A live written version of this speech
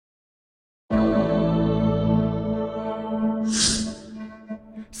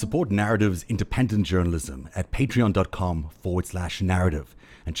Support Narrative's independent journalism at patreon.com/narrative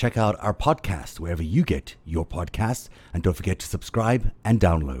and check out our podcast wherever you get your podcasts. And don't forget to subscribe and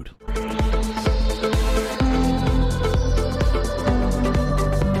download.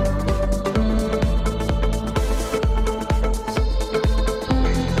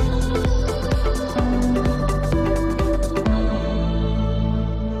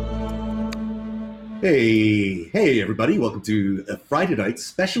 Hey, everybody. Welcome to a Friday night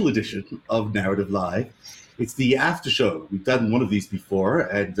special edition of Narrative Live. It's the after show. We've done one of these before,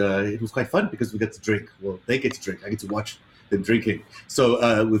 and it was quite fun because we get to drink. Well, they get to drink. I get to watch them drinking. So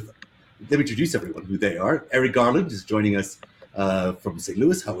let me introduce everyone who they are. Eric Garland is joining us from St.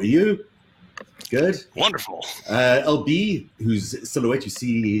 Louis. How are you? Good. Wonderful. LB, whose silhouette you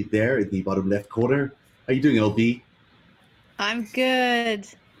see there in the bottom left corner. How are you doing, LB? I'm good.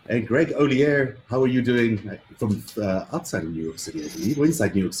 And Greg Ollier, how are you doing from outside of New York City, I believe? Well,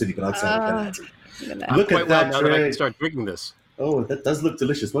 inside New York City, but outside of Manhattan. Look at that. Now that I can start drinking this. Oh, that does look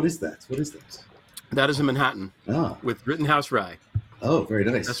delicious. What is that? That is a Manhattan with Rittenhouse rye. Oh, very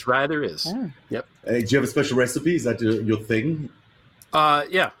nice. Best rye there is. Oh. Yep. Do you have a special recipe? Is that your thing?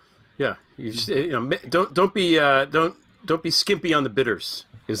 Yeah. You just, don't be skimpy on the bitters.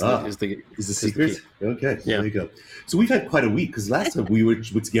 Is the secret? Okay, yeah. There you go. So we've had quite a week because last time we were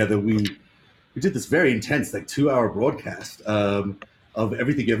together, we did this very intense, 2-hour broadcast of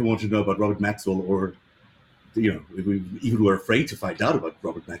everything you ever wanted to know about Robert Maxwell, or we even were afraid to find out about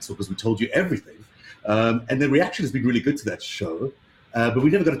Robert Maxwell because we told you everything. And the reaction has been really good to that show, but we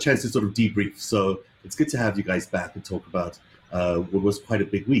never got a chance to sort of debrief. So it's good to have you guys back and talk about what was quite a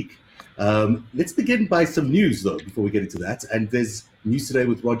big week. Let's begin by some news, though, before we get into that. And there's news today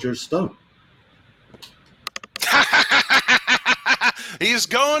with Roger Stone. He's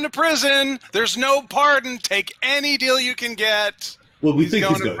going to prison. There's no pardon. Take any deal you can get. Well, we think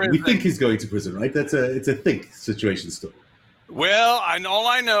he's going to prison, right? It's a think situation still. Well, all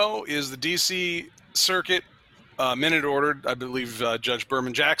I know is the D.C. Circuit minute ordered. I believe Judge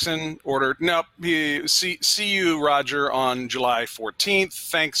Berman Jackson ordered. Nope. See you, Roger, on July 14th.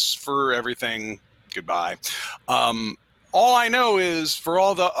 Thanks for everything. Goodbye. All I know is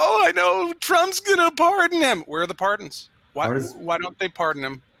I know Trump's gonna pardon him. Where are the pardons? Why don't they pardon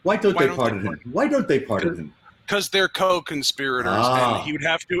him? Why don't they pardon him? Because they're co-conspirators, and he would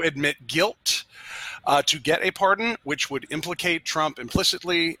have to admit guilt to get a pardon, which would implicate Trump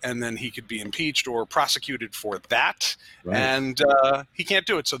implicitly, and then he could be impeached or prosecuted for that. Right. And he can't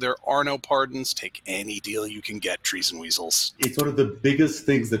do it, so there are no pardons. Take any deal you can get, treason weasels. It's one of the biggest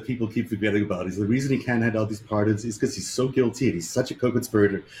things that people keep forgetting about is the reason he can't hand out these pardons is because he's so guilty and he's such a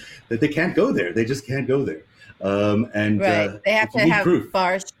co-conspirator that they can't go there. They just can't go there. They have to have proof.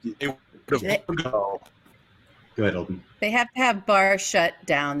 Bars. Go ahead, Albie. They have to have Barr shut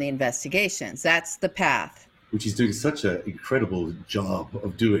down the investigations. That's the path. Which he's doing such an incredible job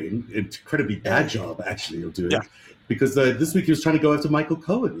of doing, incredibly bad job actually of doing. Yeah. Because this week he was trying to go after Michael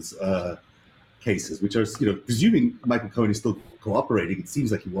Cohen's cases, which are, presuming Michael Cohen is still cooperating. It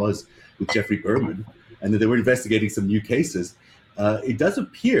seems like he was with Jeffrey Berman, and that they were investigating some new cases. It does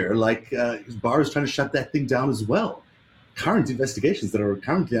appear like Barr is trying to shut that thing down as well. Current investigations that are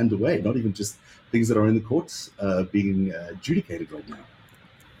currently underway, not even just things that are in the courts being adjudicated right now.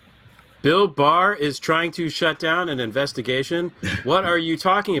 Bill Barr is trying to shut down an investigation. What are you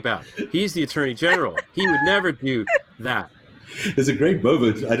talking about? He's the Attorney General. He would never do that. There's a great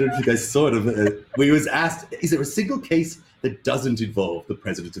moment, I don't know if you guys saw it, where he was asked, is there a single case that doesn't involve the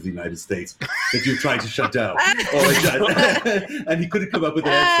President of the United States that you're trying to shut down? And he couldn't come up with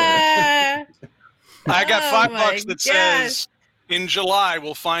an answer. I got $5 that says, in July,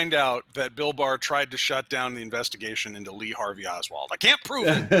 we'll find out that Bill Barr tried to shut down the investigation into Lee Harvey Oswald. I can't prove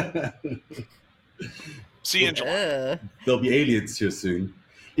it. See you in July. There'll be aliens here soon.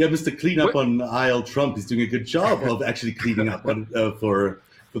 Yeah, Mr. Cleanup on aisle Trump is doing a good job of actually cleaning up on, for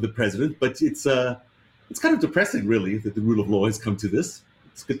the president. But it's kind of depressing, really, that the rule of law has come to this.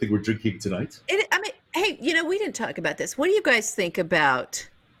 It's a good thing we're drinking tonight. Hey, we didn't talk about this. What do you guys think about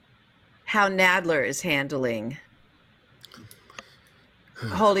how Nadler is handling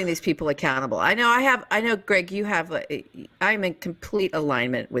holding these people accountable? I know, Greg, I'm in complete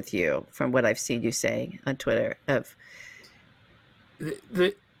alignment with you from what I've seen you say on Twitter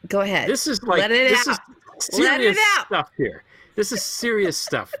go ahead. This is let it out. Serious stuff here. This is serious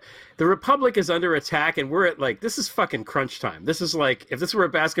stuff. The Republic is under attack, and we're at this is fucking crunch time. This is if this were a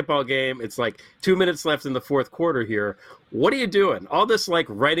basketball game, it's 2 minutes left in the fourth quarter here. What are you doing? All this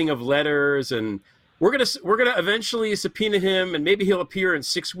writing of letters, and we're gonna eventually subpoena him, and maybe he'll appear in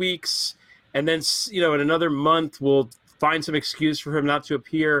 6 weeks, and then in another month we'll find some excuse for him not to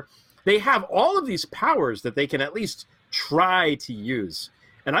appear. They have all of these powers that they can at least try to use.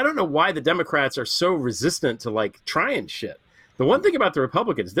 And I don't know why the Democrats are so resistant to like trying shit. The one thing about the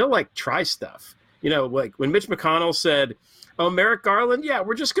Republicans, they'll like try stuff. You know, like when Mitch McConnell said, "Oh, Merrick Garland, yeah,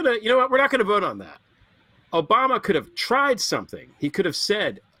 we're just gonna, you know what, we're not gonna vote on that." Obama could have tried something. He could have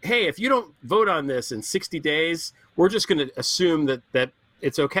said, "Hey, if you don't vote on this in 60 days, we're just gonna assume that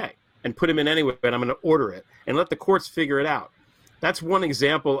it's okay and put him in anyway, and I'm gonna order it and let the courts figure it out." That's one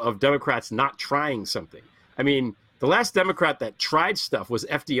example of Democrats not trying something. I mean, the last Democrat that tried stuff was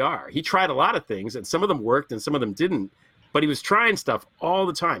FDR. He tried a lot of things, and some of them worked and some of them didn't. But he was trying stuff all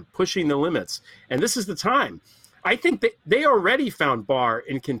the time, pushing the limits. And this is the time. I think that they already found Barr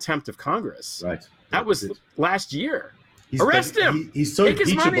in contempt of Congress. Right. That was last year. He's Arrest him. He's so Take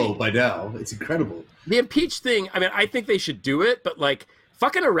his money. impeachable by now. It's incredible. The impeach thing, I mean, I think they should do it, but like,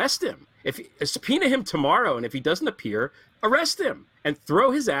 fucking arrest him. If subpoena him tomorrow, and if he doesn't appear, arrest him and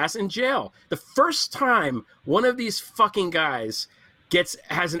throw his ass in jail. The first time one of these fucking guys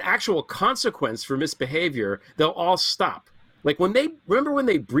has an actual consequence for misbehavior, they'll all stop. Like when they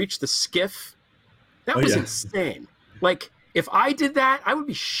breached the skiff, that was insane. Like if I did that, I would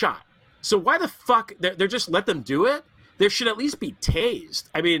be shot. So why the fuck they're just let them do it? There should at least be tased.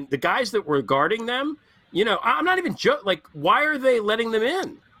 I mean, the guys that were guarding them, you know, I'm not even joking. Like, why are they letting them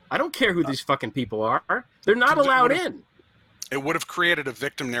in? I don't care who these fucking people are. They're not allowed in. It would have created a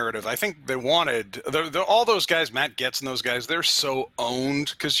victim narrative. I think they wanted all those guys, Matt Gaetz and those guys, they're so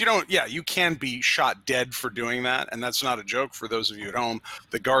owned because you can be shot dead for doing that. And that's not a joke for those of you at home.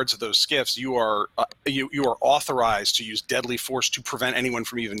 The guards of those skiffs, you are authorized to use deadly force to prevent anyone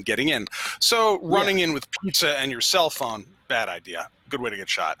from even getting in. So running in with pizza and your cell phone, bad idea. Good way to get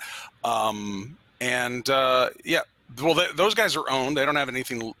shot. Well, those guys are owned. They don't have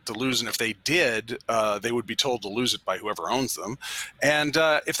anything to lose, and if they did, they would be told to lose it by whoever owns them. And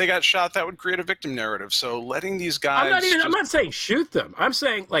if they got shot, that would create a victim narrative. So letting these guys... I'm not saying shoot them. I'm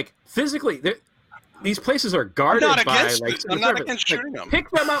saying, like, physically, these places are guarded by... I'm not against shooting them. Pick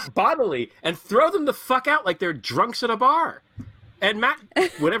them up bodily and throw them the fuck out like they're drunks at a bar. And Matt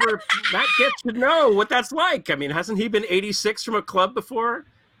Gaetz should know what that's like. I mean, hasn't he been 86 from a club before?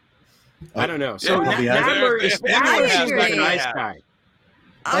 I don't know. So Nadler seems like a nice guy.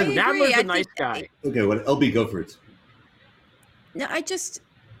 I agree. Nadler's a nice guy. Okay, well, LB, go for it. No, I just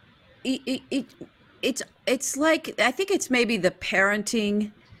it's like I think it's maybe the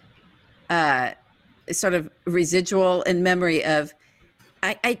parenting sort of residual in memory of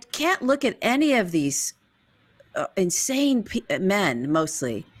I can't look at any of these insane men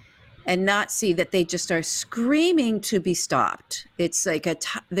mostly and not see that they just are screaming to be stopped. It's like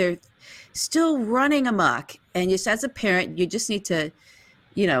they're still running amok, and just as a parent, you just need to,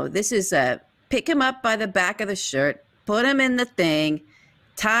 this is pick him up by the back of the shirt, put him in the thing,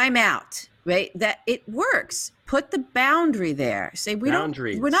 time out, right? That it works. Put the boundary there. Say we're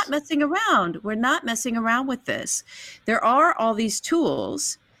not messing around. We're not messing around with this. There are all these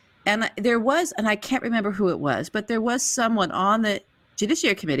tools, and I can't remember who it was, but there was someone on the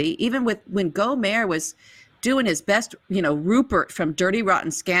Judiciary Committee, even when Gomer was doing his best, Rupert from Dirty Rotten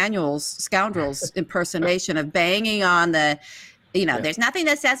Scoundrels impersonation of banging on the, there's nothing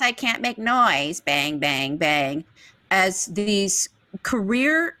that says I can't make noise, bang, bang, bang, as these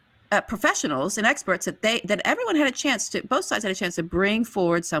career professionals and experts that everyone had a chance to, both sides had a chance to bring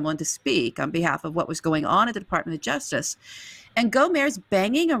forward someone to speak on behalf of what was going on at the Department of Justice. And Gomer's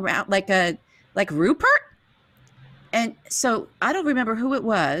banging around like Rupert. And so I don't remember who it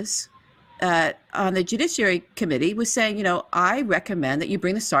was on the Judiciary Committee was saying, I recommend that you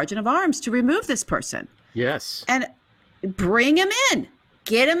bring the Sergeant of Arms to remove this person. Yes. And bring him in.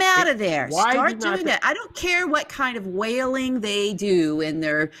 Get him out of there. Start doing that. I don't care what kind of wailing they do in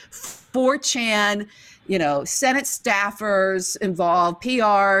their 4chan, Senate staffers involved,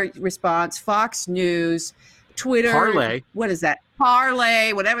 PR response, Fox News, Twitter. Parlay. What is that?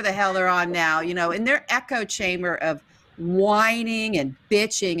 Parlay, whatever the hell they're on now, in their echo chamber of whining and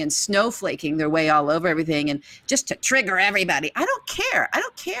bitching and snowflaking their way all over everything and just to trigger everybody. I don't care. I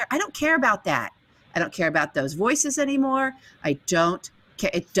don't care about that. I don't care about those voices anymore. I don't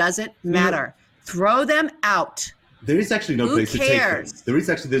care. It doesn't matter. Throw them out. There is actually no place to take them.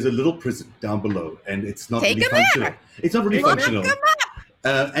 There's a little prison down below, and it's not really functional. It's not really functional.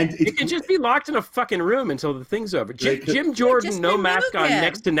 And it can just be locked in a fucking room until the thing's over. Jim Jordan, no mask on,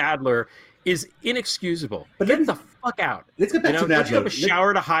 next to Nadler, is inexcusable. But get the fuck out. Let's get back to Nadler. Don't you have a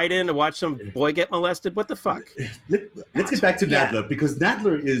shower to hide in and watch some boy get molested? What the fuck? Let's get back to Nadler, because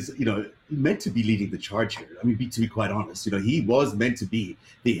Nadler is, meant to be leading the charge here. I mean, to be quite honest, he was meant to be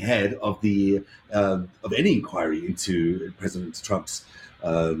the head of the of any inquiry into President Trump's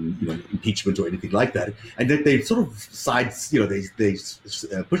impeachment or anything like that, and that they sort of they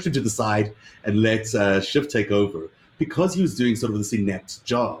pushed him to the side and let Schiff take over because he was doing sort of this inept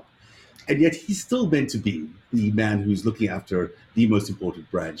job, and yet he's still meant to be the man who's looking after the most important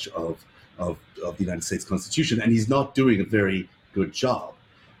branch of the United States Constitution, and he's not doing a very good job.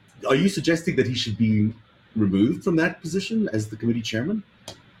 Are you suggesting that he should be removed from that position as the committee chairman?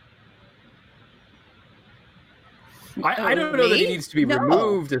 I don't know that he needs to be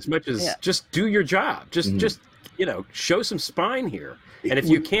removed as much as just do your job. Just show some spine here. And if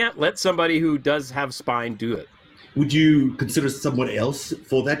you can't, let somebody who does have spine do it. Would you consider someone else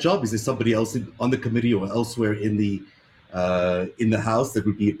for that job? Is there somebody else on the committee or elsewhere in the House that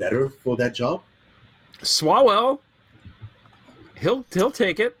would be better for that job? Swalwell. He'll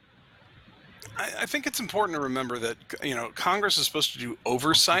take it. I think it's important to remember that Congress is supposed to do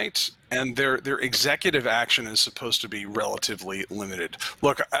oversight, and their executive action is supposed to be relatively limited.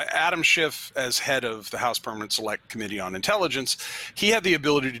 Look, Adam Schiff, as head of the House Permanent Select Committee on Intelligence, he had the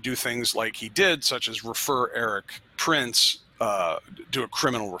ability to do things like he did, such as refer Eric Prince do a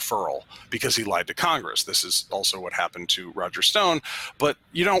criminal referral because he lied to Congress. This is also what happened to Roger Stone. But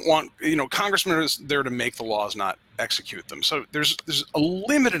you don't want, congressmen are there to make the laws, not execute them. So there's a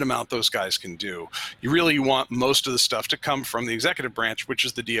limited amount those guys can do. You really want most of the stuff to come from the executive branch, which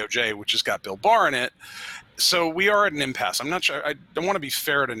is the DOJ, which has got Bill Barr in it. So we are at an impasse. I'm not sure. I don't want to be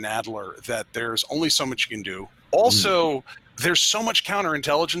fair to Nadler that there's only so much you can do. Also, there's so much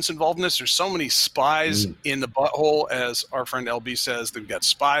counterintelligence involved in this. There's so many spies in the butthole, as our friend LB says. They've got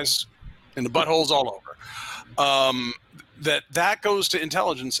spies in the buttholes all over. That goes to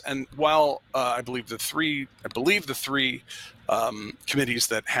intelligence. And while I believe the three committees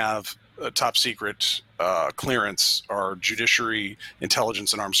that have top secret clearance are Judiciary,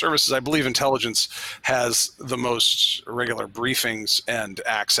 Intelligence, and Armed Services, I believe Intelligence has the most regular briefings and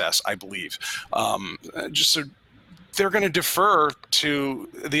access. I believe just so. They're going to defer to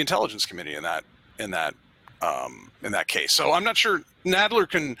the Intelligence Committee in that case. So I'm not sure Nadler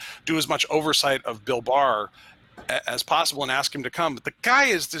can do as much oversight of Bill Barr as possible and ask him to come. But the guy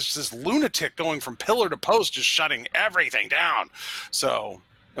is this lunatic going from pillar to post, just shutting everything down. So,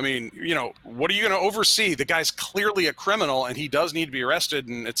 I mean, what are you going to oversee? The guy's clearly a criminal, and he does need to be arrested.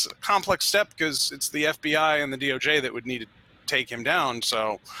 And it's a complex step because it's the FBI and the DOJ that would need to take him down.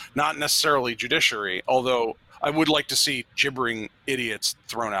 So not necessarily Judiciary, although I would like to see gibbering idiots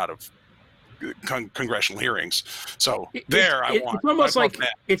thrown out of congressional hearings. So it's almost like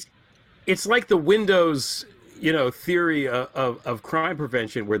it's like the Windows, theory of crime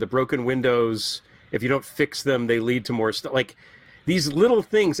prevention, where the broken windows, if you don't fix them, they lead to more stuff. Like these little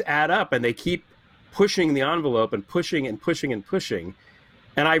things add up, and they keep pushing the envelope and pushing and pushing and pushing.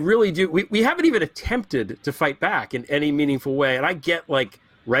 And I really do. We haven't even attempted to fight back in any meaningful way. And I get like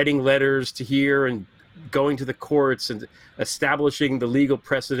writing letters to here and going to the courts and establishing the legal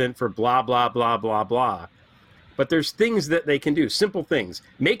precedent for blah, blah, blah, blah, blah. But there's things that they can do, simple things.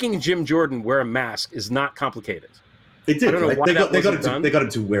 Making Jim Jordan wear a mask is not complicated. They did. Right? They got him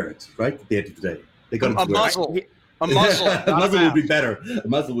to wear it, right? At the end of the day. They got him to wear it. A muzzle. A muzzle would be better. A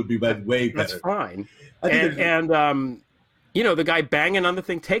muzzle would be way better. That's fine. And the guy banging on the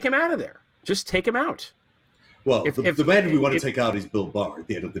thing, take him out of there. Just take him out. Well, the man we want to take out is Bill Barr at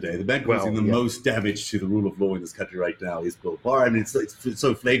the end of the day. The man causing the most damage to the rule of law in this country right now is Bill Barr. I mean, it's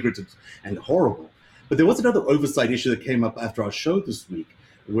so flagrant and horrible. But there was another oversight issue that came up after our show this week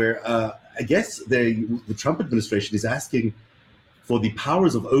where I guess the Trump administration is asking for the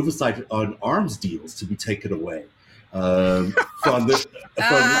powers of oversight on arms deals to be taken away from the Congress.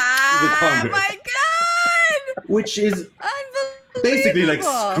 Oh, my God! Which is basically like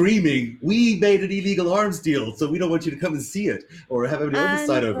screaming, we made an illegal arms deal, so we don't want you to come and see it or have any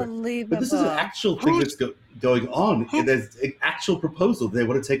oversight over it. But this is an actual thing that's going on. There's an actual proposal. They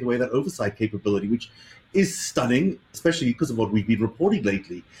want to take away that oversight capability, which is stunning, especially because of what we've been reporting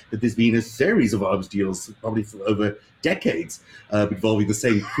lately, that there's been a series of arms deals, probably for over decades, involving the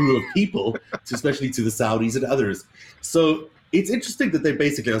same crew of people, especially to the Saudis and others. So it's interesting that they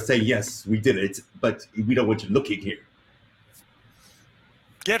basically are saying, yes, we did it, but we don't want you looking here.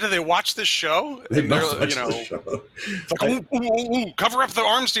 Yeah, do they watch this show? They must watch the show. It's like, cover up the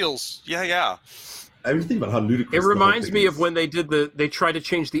arms deals. Yeah. I mean, think about how ludicrous. It reminds me of when they tried to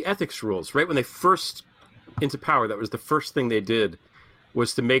change the ethics rules, right? When they first into power, that was the first thing they did,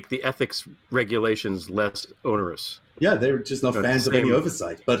 was to make the ethics regulations less onerous. Yeah, they were just not fans of any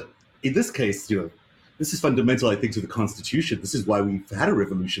oversight. But in this case, the this is fundamental, I think, to the Constitution. This is why we've had a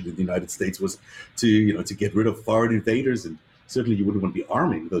revolution in the United States, was to get rid of foreign invaders, and certainly you wouldn't want to be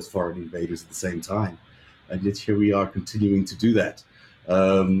arming those foreign invaders at the same time. And yet here we are continuing to do that.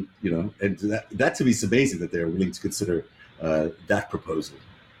 And that to me is amazing that they're willing to consider that proposal.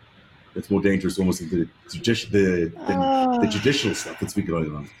 That's more dangerous almost than the judicial stuff that's been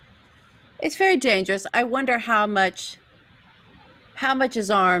going on. It's very dangerous. I wonder how much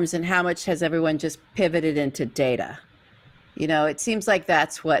is arms and how much has everyone just pivoted into data. It seems like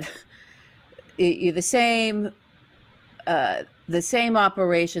that's what the same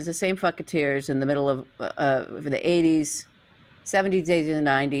operations, the same fucketeers in the middle of the 80s, 70s, 80s, and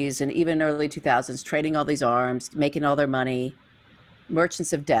 90s, and even early 2000s, trading all these arms, making all their money,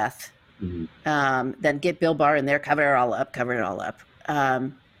 merchants of death. Mm-hmm. Then get Bill Barr in there, cover it all up.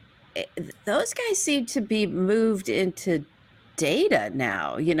 Those guys seem to be moved into data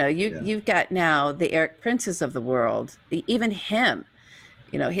now. You've got now the Eric Princes of the world, even him,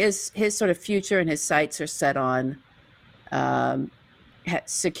 his sort of future and his sights are set on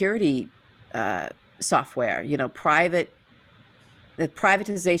security software, the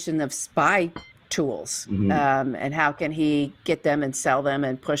privatization of spy tools. Mm-hmm. And how can he get them and sell them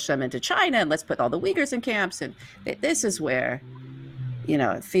and push them into China, and let's put all the Uyghurs in camps. And this is where,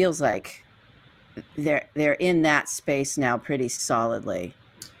 it feels like they're in that space now pretty solidly.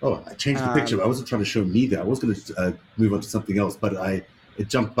 Oh, I changed the picture. I wasn't trying to show me that. I was going to move on to something else, but it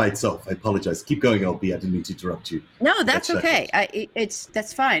jumped by itself. I apologize. Keep going, LB. I didn't mean to interrupt you. No, that's okay.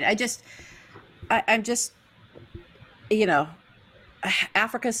 That's fine. I'm just,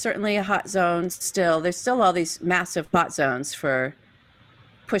 Africa's certainly a hot zone still. There's still all these massive hot zones for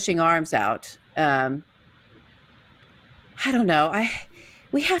pushing arms out. I don't know.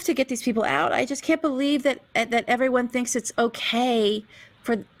 We have to get these people out. I just can't believe that everyone thinks it's okay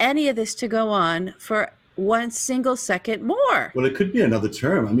for any of this to go on for one single second more. Well, it could be another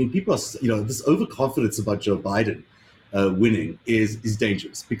term. I mean, people are, this overconfidence about Joe Biden winning is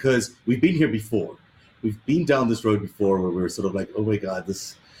dangerous, because we've been here before. We've been down this road before where we're sort of like, oh my God,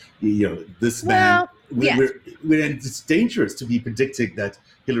 this man. Yes. And it's dangerous to be predicting that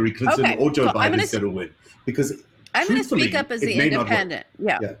Hillary Clinton or Joe Biden is going to win, because I'm going to speak up as the independent.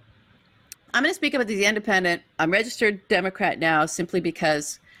 Yeah. I'm going to speak up as the independent. I'm registered Democrat now simply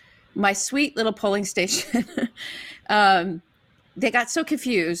because my sweet little polling station, they got so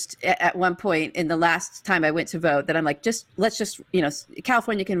confused at one point in the last time I went to vote that I'm like, let's just,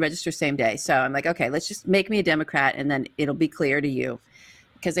 California can register same day. So I'm like, okay, let's just make me a Democrat and then it'll be clear to you.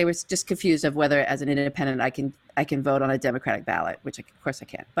 Because they were just confused of whether as an independent I can vote on a Democratic ballot, which of course I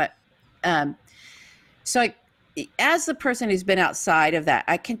can. But as the person who's been outside of that,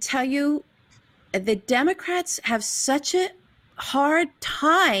 I can tell you the Democrats have such a hard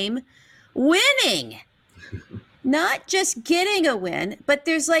time winning. Not just getting a win, but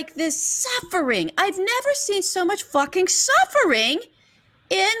there's like this suffering. I've never seen so much fucking suffering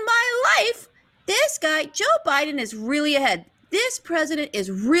in my life. This guy, Joe Biden, is really ahead. This president is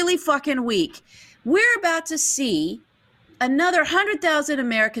really fucking weak. We're about to see another 100,000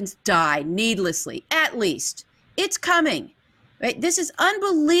 Americans die needlessly, at least. It's coming, right? This is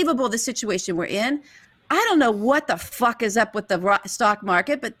unbelievable, the situation we're in. I don't know what the fuck is up with the stock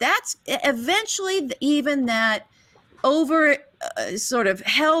market, but that's eventually even that over sort of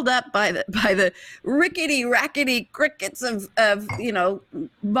held up by the rickety rackety crickets of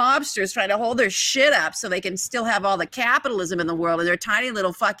mobsters trying to hold their shit up so they can still have all the capitalism in the world and their tiny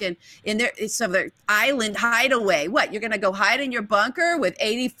little fucking their island hideaway. What, you're gonna go hide in your bunker with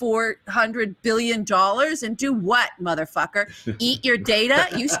 $8,400 billion and do what, motherfucker? Eat your data?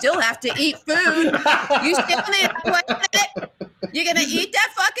 You still have to eat food. You still need to play it. You're gonna eat that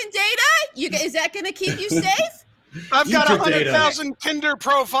fucking data? Is that gonna keep you safe? I've got 100,000 Tinder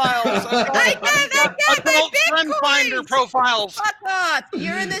profiles. I've got adult friend finder profiles. Fuck off.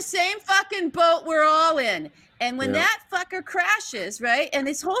 You're in the same fucking boat we're all in. And when that fucker crashes, right, and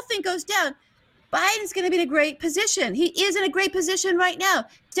this whole thing goes down, Biden's going to be in a great position. He is in a great position right now.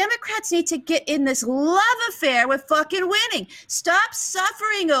 Democrats need to get in this love affair with fucking winning. Stop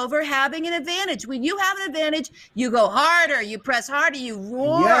suffering over having an advantage. When you have an advantage, you go harder, you press harder, you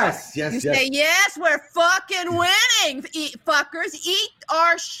roar. Yes. You say, yes, we're fucking winning, fuckers. Eat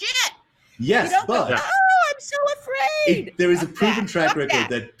our shit. Yes, you don't but go, I'm so afraid. There is a proven track record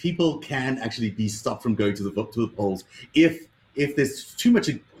that people can actually be stopped from going to the polls if if there's too much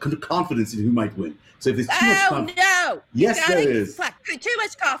confidence in who might win. So if there's too much confidence, no! yes, there is. Fuck, too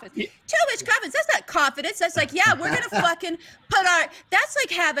much confidence. Too much confidence. That's not confidence. That's like, yeah, we're gonna fucking put our. That's like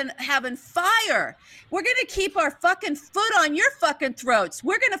having fire. We're gonna keep our fucking foot on your fucking throats.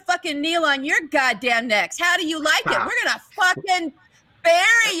 We're gonna fucking kneel on your goddamn necks. How do you like it? We're gonna fucking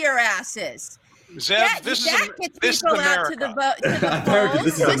bury your asses. Zev, this is America. America,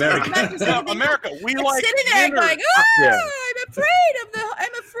 this is America. America, we like sitting there going, I'm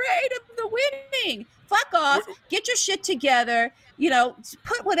afraid of the winning. Fuck off. Get your shit together. You know,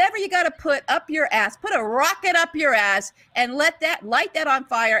 put whatever you got to put up your ass. Put a rocket up your ass and light that on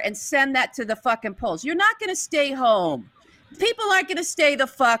fire and send that to the fucking polls. You're not going to stay home. People aren't going to stay the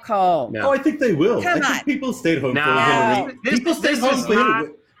fuck home. No. Oh, I think they will. Come I think people stayed home for Hillary. People stayed home for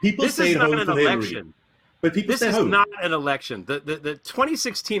Hillary. People stayed home for Hillary. But people stayed home. This is not an election. The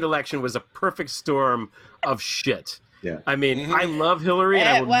 2016 election was a perfect storm of shit. Yeah. I mean, I love Hillary, and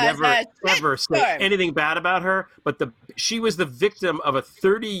I will never, ever say anything bad about her. But she was the victim of a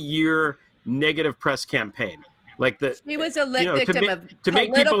 30-year negative press campaign. She was a victim of to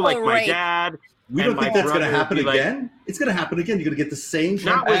make people like my dad. We don't think that's going to happen again. It's going to happen again. You're going to get the same.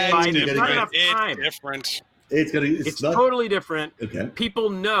 Not with Biden. It's not enough time. It's different. It's totally different. Okay. People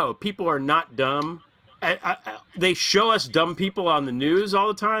know. People are not dumb. They show us dumb people on the news all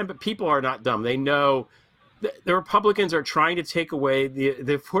the time, but people are not dumb. They know the Republicans are trying to take away the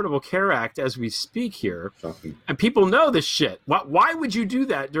Affordable Care Act as we speak here. Shocking. And people know this shit. Why would you do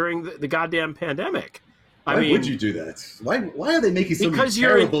that during the goddamn pandemic? Why would you do that? Why are they making so many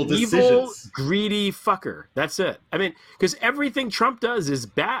terrible decisions? Because you're an evil, greedy fucker. That's it. I mean, because everything Trump does is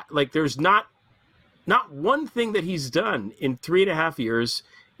bad. Like, there's not one thing that he's done in 3.5 years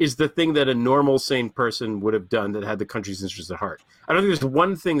is the thing that a normal, sane person would have done that had the country's interests at heart. I don't think there's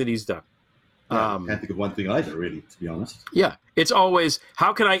one thing that he's done. Yeah, I can't think of one thing either, really, to be honest. Yeah. It's always,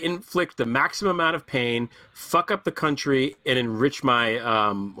 how can I inflict the maximum amount of pain, fuck up the country, and enrich my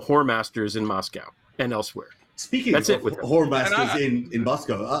whore masters in Moscow and elsewhere? Speaking of whore masters in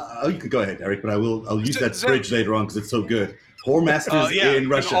Moscow, you could go ahead, Eric, but I'll use that bridge later on because it's so good. Whore masters in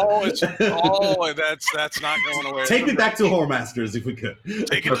Russia. That's not going away. Take me back to whore masters if we could.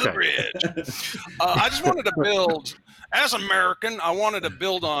 Take it to the bridge. I just wanted to build, as American, I wanted to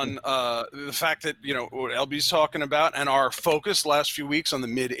build on the fact that, what LB's talking about and our focus last few weeks on the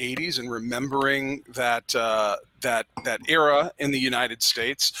mid 80s and remembering that era in the United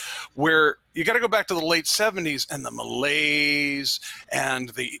States where you got to go back to the late 70s and the malaise and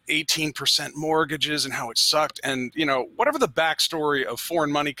the 18% mortgages and how it sucked. And, whatever the backstory of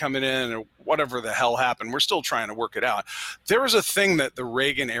foreign money coming in or whatever the hell happened, we're still trying to work it out. There was a thing that the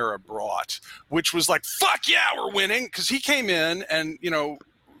Reagan era brought, which was like, fuck yeah, we're winning. Because he came in and,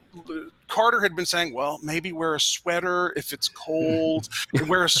 Carter had been saying, well, maybe wear a sweater if it's cold, and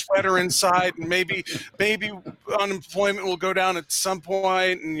wear a sweater inside, and maybe unemployment will go down at some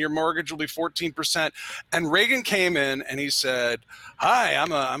point, and your mortgage will be 14%. And Reagan came in and he said, hi,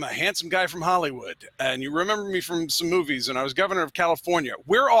 I'm a handsome guy from Hollywood, and you remember me from some movies, and I was governor of California.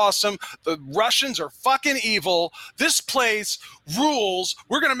 We're awesome. The Russians are fucking evil. This place rules.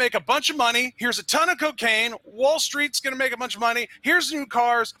 We're going to make a bunch of money. Here's a ton of cocaine. Wall Street's going to make a bunch of money. Here's new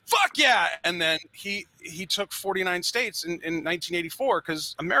cars. Fuck yeah. And then he took 49 states in 1984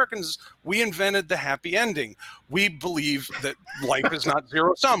 because Americans, we invented the happy ending. We believe that life is not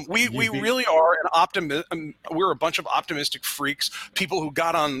zero sum. We really are we're a bunch of optimistic freaks, people who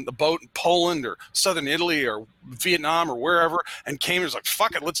got on the boat in Poland or Southern Italy or Vietnam or wherever and came and was like,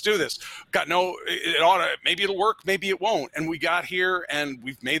 fuck it, let's do this. Maybe it'll work, maybe it won't. And we got here and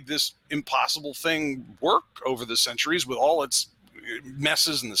we've made this impossible thing work over the centuries with all its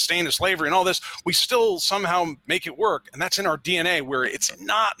messes and the stain of slavery and all this. We still somehow make it work, and that's in our DNA, where it's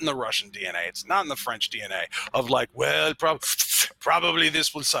not in the Russian DNA, it's not in the French DNA of like, well, probably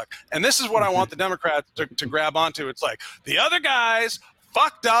this will suck. And this is what I want the Democrats to grab onto. It's like the other guys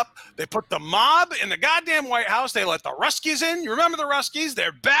fucked up. They put the mob in the goddamn White House. They let the Ruskies in. You remember the Ruskies?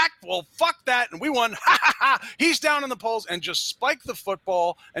 They're back. Well, fuck that. And we won. He's down in the polls, and just spike the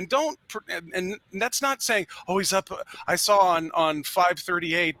football. And and that's not saying, oh, he's up. I saw on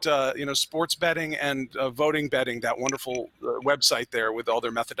 538, sports betting and voting betting, that wonderful website there with all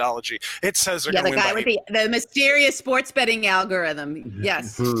their methodology. It says they're going to win. With the mysterious sports betting algorithm.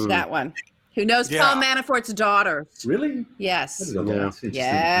 Yes, that one. Who knows Paul Manafort's daughter? Really? Yes.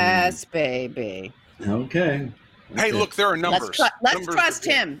 Yes, baby. Okay. Hey, look, there are numbers. Let's trust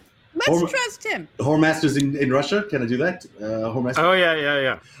him. Trust him. Whore masters in Russia? Can I do that? Whore masters? Oh,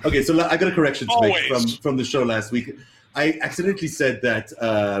 yeah. Okay, so I got a correction to make from the show last week. I accidentally said that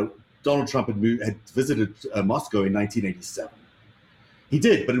Donald Trump had visited Moscow in 1987. He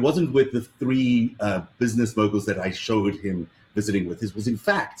did, but it wasn't with the three business moguls that I showed him visiting with. His was, in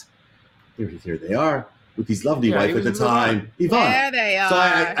fact, here they are, with his lovely wife at the time, Ivana. There they are. So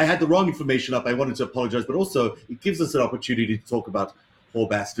I had the wrong information up. I wanted to apologize, but also it gives us an opportunity to talk about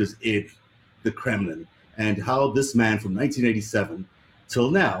whoremasters in the Kremlin and how this man from 1987 till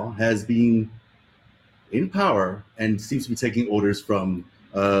now has been in power and seems to be taking orders from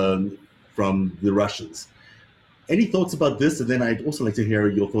the Russians. Any thoughts about this? And then I'd also like to hear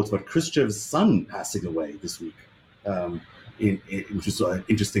your thoughts about Khrushchev's son passing away this week, which is an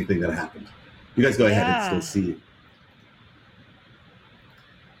interesting thing that happened. You guys go ahead and still see it.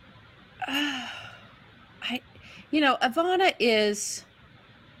 Ivana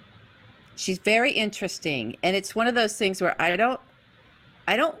she's very interesting. And it's one of those things where I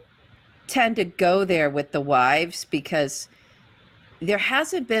don't tend to go there with the wives because there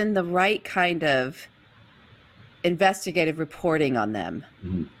hasn't been the right kind of investigative reporting on them.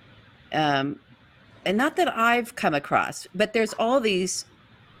 Mm-hmm. And not that I've come across, but there's all these,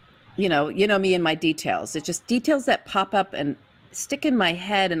 you know me and my details. It's just details that pop up and stick in my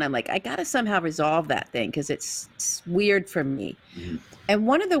head. And I'm like, I got to somehow resolve that thing because it's weird for me. Mm-hmm. And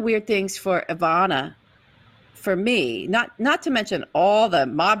one of the weird things for Ivana, for me, not to mention all the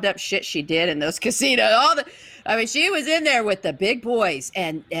mobbed up shit she did in those casinos, she was in there with the big boys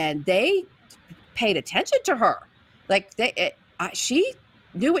and they paid attention to her. Like she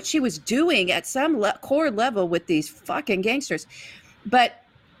knew what she was doing at some core level with these fucking gangsters. But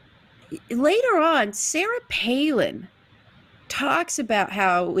later on, Sarah Palin talks about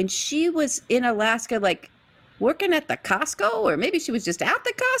how when she was in Alaska, like working at the Costco, or maybe she was just at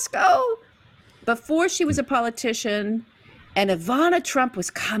the Costco before she was a politician, and Ivana Trump was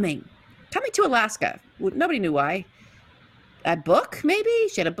coming to Alaska. Nobody knew why. A book, maybe?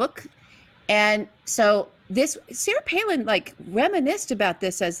 She had a book. And so Sarah Palin reminisced about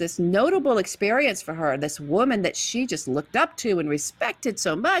this as this notable experience for her, this woman that she just looked up to and respected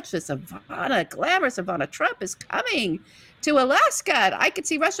so much. This glamorous Ivana Trump is coming to Alaska. And I could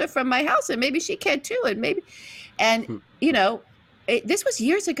see Russia from my house, and maybe she can too. This was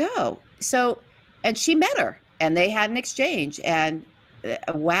years ago. So, and she met her and they had an exchange and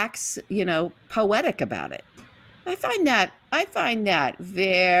wax, poetic about it. I find that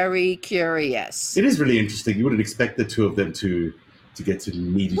very curious. It is really interesting. You wouldn't expect the two of them to get to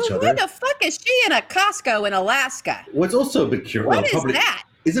meet each other. Where the fuck is she in a Costco in Alaska? What's also a bit curious. What is that?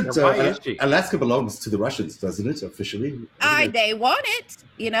 Isn't Alaska belongs to the Russians, doesn't it, officially? They want it,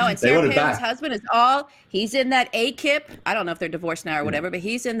 and Sarah Palin's husband he's in that AKIP. I don't know if they're divorced now or whatever, but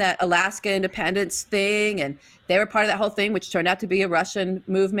he's in that Alaska independence thing, and they were part of that whole thing, which turned out to be a Russian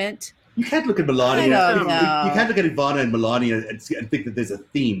movement. You can't look at Melania. You can't look at Ivana and Melania and think that there's a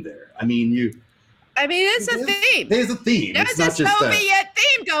theme there. It's a theme. There's a theme. There's a Soviet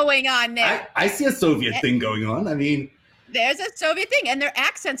theme going on there. I see a Soviet thing going on. There's a Soviet thing, and their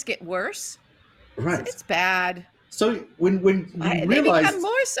accents get worse. Right. It's bad. So when they realized, become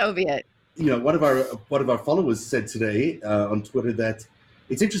more Soviet. One of our followers said today on Twitter that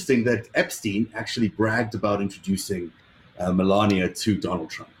it's interesting that Epstein actually bragged about introducing Melania to Donald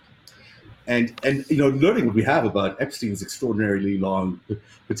Trump. And learning what we have about Epstein's extraordinarily long,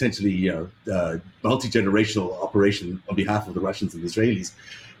 potentially multi-generational operation on behalf of the Russians and Israelis,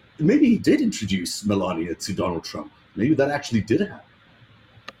 maybe he did introduce Melania to Donald Trump. Maybe that actually did happen.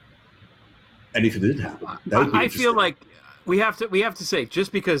 And if it did happen, that would be I feel like we have to say,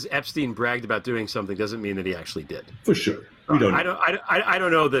 just because Epstein bragged about doing something doesn't mean that he actually did. For sure. We don't know. I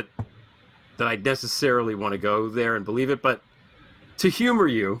don't know that I necessarily want to go there and believe it, but to humor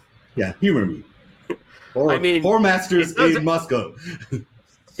you. Yeah, humor me. Whoremasters in Moscow.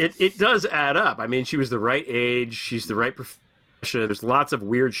 It does add up. She was the right age. She's the right profession. There's lots of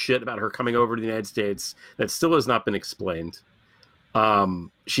weird shit about her coming over to the United States that still has not been explained.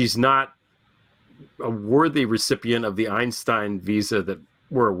 She's not a worthy recipient of the Einstein visa that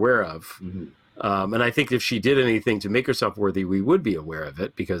we're aware of. Mm-hmm. And I think if she did anything to make herself worthy, we would be aware of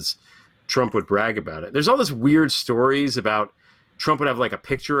it because Trump would brag about it. There's all this weird stories about Trump would have a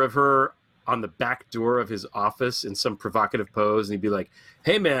picture of her on the back door of his office in some provocative pose. And he'd be like,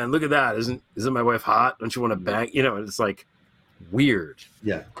 "Hey man, look at that. Isn't my wife hot? Don't you want to bang?" And it's weird.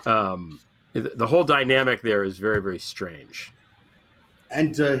 Yeah. The whole dynamic there is very, very strange.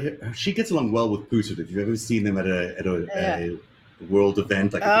 And she gets along well with Putin. If you've ever seen them at a world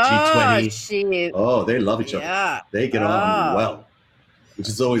event like at the G20, they love each other. They get on well, which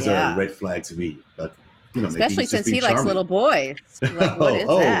is always a red flag to me. But especially since he likes little boys. What is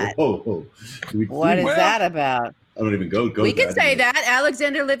that? What is that about? I don't even go. We can there say anymore. that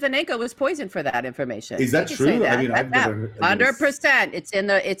Alexander Litvinenko was poisoned for that information. Is that We can say true? I that. mean, I've never heard. 100%. It's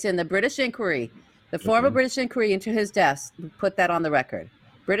in the British inquiry, the formal Okay. British inquiry into his death. Put that on the record.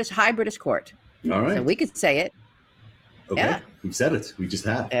 High British court. All right. So we could say it. Okay. yeah. We've said it. We just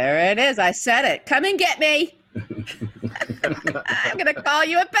have. There it is. I said it. Come and get me. I'm gonna call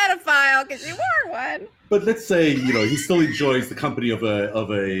you a pedophile because you were one. But let's say he still enjoys the company of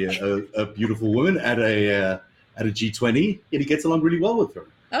a beautiful woman at a G20, and he gets along really well with her.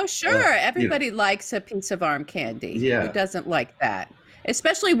 Oh, sure. Everybody likes a piece of arm candy. Yeah. Who doesn't like that?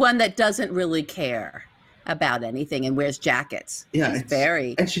 Especially one that doesn't really care about anything and wears jackets. Yeah, She's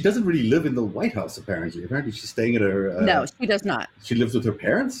very. And she doesn't really live in the White House, apparently. Apparently, she's staying at her. No, she does not. She lives with her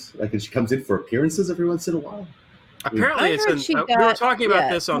parents. Like, and she comes in for appearances every once in a while. Apparently, I it's heard in. she we were got- talking about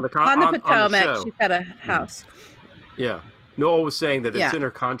yeah, this on the on the Potomac. show. She's got a house. Yeah, Noel was saying that it's Yeah. in her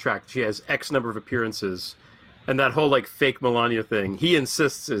contract. She has X number of appearances, and that whole like fake Melania thing. He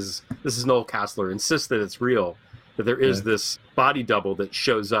insists this is Noel Castler insists that it's real, that there is this body double that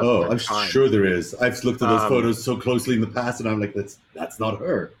shows up. Oh, at I'm time. sure there is. I've looked at those Um, photos so closely in the past, and I'm like, that's not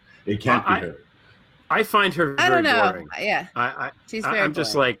her. It can't be her. I find her I very don't know. boring. Yeah, she's very. I'm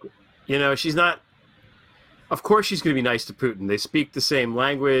just boring. like, she's not. Of course, she's going to be nice to Putin. They speak the same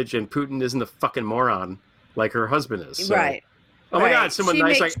language, and Putin isn't a fucking moron like her husband is. So, right. Oh my right. God, someone She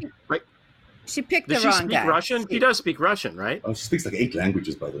nice makes- like. She picked Does the she wrong speak guy. Russian? She does speak Russian, right? Oh, she speaks like 8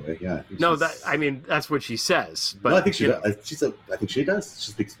 languages, by the way. Yeah. No, she's- that's what she says. But no, I think she you does. know, I think she does.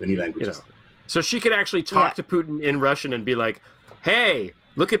 She speaks many languages. so she could actually talk to Putin in Russian and be like, "Hey,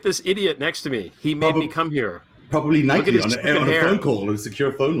 look at this idiot next to me. He made me come here." Probably Look at nightly his on stupid a hair. phone call or a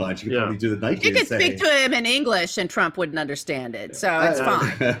secure phone line. She could probably do the nightly. You could and say, speak to him in English, and Trump wouldn't understand it. So it's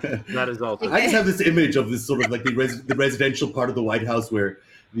fine. That is all. I just have this image of this sort of like the residential part of the White House where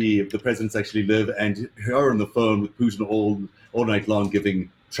the presidents actually live, and her on the phone with Putin all night long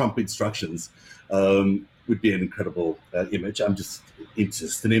giving Trump instructions would be an incredible image. It's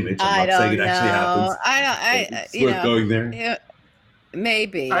just an image. I'm not saying it actually happens. It's worth going there. Yeah,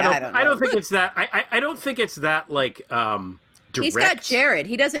 maybe. I I don't know. I don't think it's that. I don't think it's that like direct. He's got Jared.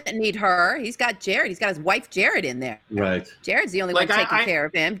 He doesn't need her. He's got Jared. He's got his wife Jared in there. Right. Jared's the only Like, one taking care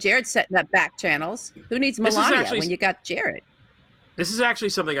of him. Jared's setting up back channels. Who needs This is Melania actually- when you got Jared? This is actually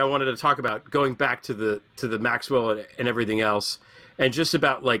something I wanted to talk about, going back to the Maxwell and everything else, and just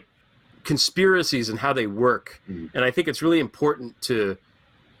about like conspiracies and how they work. And I think it's really important to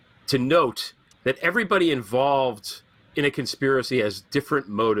note that everybody involved in a conspiracy has different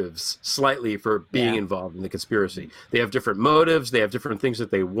motives slightly for being involved in the conspiracy. They have different motives. They have different things that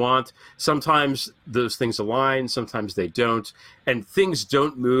they want. Sometimes those things align, sometimes they don't. And things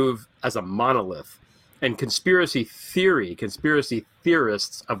don't move as a monolith. And conspiracy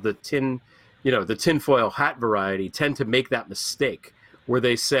theorists of the tinfoil hat variety tend to make that mistake where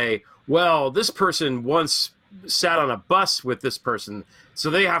they say, well, this person once sat on a bus with this person, so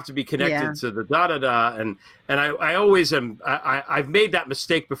they have to be connected to the da-da-da. And I always am, I've made that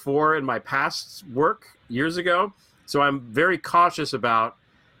mistake before in my past work years ago. So I'm very cautious about,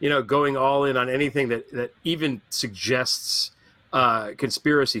 going all in on anything that even suggests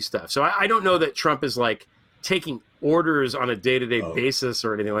conspiracy stuff. So I don't know that Trump is like taking orders on a day-to-day basis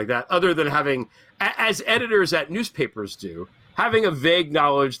or anything like that, other than having, as editors at newspapers do, having a vague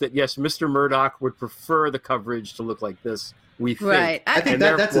knowledge that, yes, Mr. Murdoch would prefer the coverage to look like this, we think. Right. I think And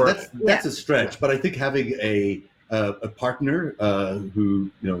that's therefore- a stretch, but I think having a partner who,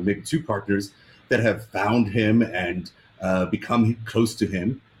 maybe 2 partners that have found him and become close to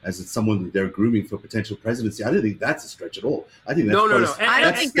him as it's someone that they're grooming for potential presidency, I don't think that's a stretch at all. I think that's No. I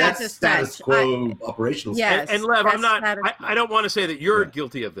don't think that's a status stretch. quo operational. Yes. And Lev, I'm not. that's I don't want to say that you're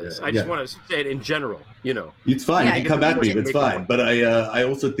guilty of this. Yeah. I just Yeah. want to say it in general. It's fine. Yeah, you can come at me. you can It's make fine. one. But I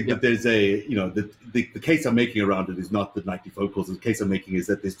also think that there's the case I'm making around it is not the nightly phone calls. The case I'm making is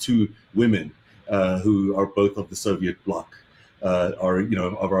that there's 2 women who are both of the Soviet bloc, or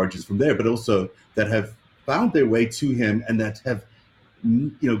of origins from there, but also that have found their way to him and that have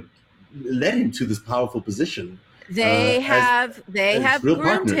led him to this powerful position. They have real groomed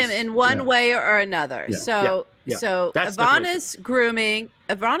partners. him in one way or another. Yeah. So Yeah. so That's Ivana's grooming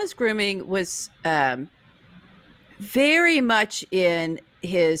was very much in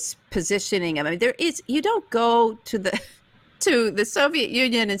his positioning. I mean, you don't go to the Soviet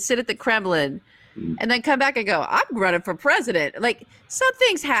Union and sit at the Kremlin and then come back and go, I'm running for president. Like,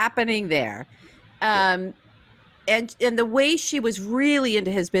 something's happening there. And the way she was really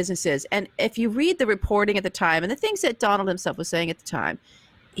into his businesses, and if you read the reporting at the time and the things that Donald himself was saying at the time,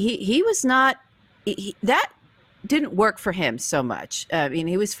 he was not that didn't work for him so much. I mean,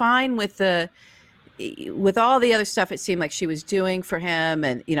 he was fine with with all the other stuff it seemed like she was doing for him,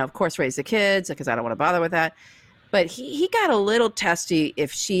 and of course raise the kids, because I don't want to bother with that. But he got a little testy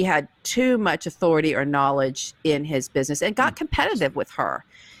if she had too much authority or knowledge in his business, and got competitive with her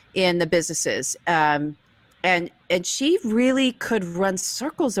in the businesses. And she really could run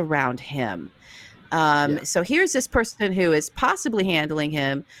circles around him. So here's this person who is possibly handling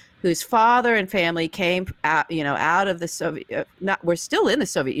him, whose father and family came out, out of the Soviet. We're still in the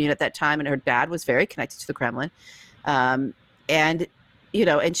Soviet Union at that time, and her dad was very connected to the Kremlin, and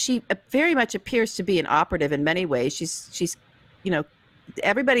she very much appears to be an operative in many ways. She's,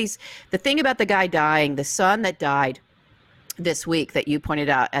 everybody's. The thing about the guy dying, the son that died this week that you pointed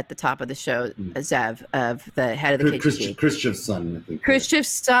out at the top of the show, Zev, of the head of the KGB. Khrushchev's son, I think. Khrushchev's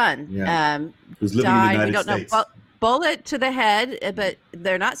son who's living died. in the We United don't States. know. Bullet to the head, but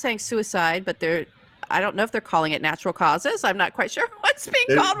they're not saying suicide, but I don't know if they're calling it natural causes. I'm not quite sure what's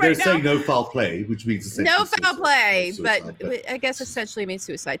being called right now. They're saying no foul play, which means essentially no foul play, suicide, but I guess essentially means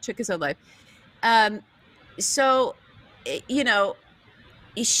suicide. Took his own life. So,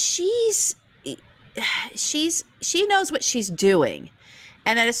 she knows what she's doing.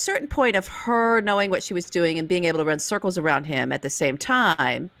 And at a certain point of her knowing what she was doing and being able to run circles around him at the same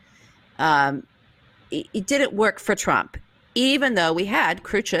time, it didn't work for Trump, even though we had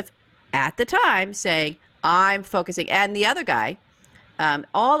Khrushchev at the time saying, I'm focusing, and the other guy,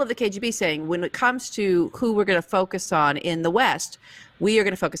 all of the KGB saying, when it comes to who we're going to focus on in the West, we are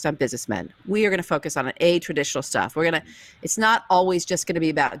going to focus on businessmen. We are going to focus on traditional stuff. It's not always just going to be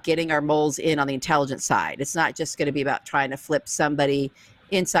about getting our moles in on the intelligence side. It's not just going to be about trying to flip somebody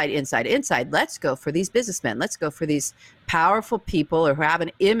inside. Let's go for these businessmen. Let's go for these powerful people who have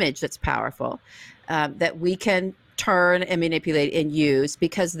an image that's powerful, that we can turn and manipulate and use,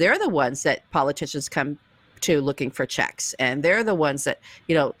 because they're the ones that politicians come to looking for checks. And they're the ones that,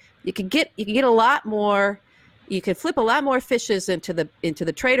 you can get a lot more, you can flip a lot more fishes into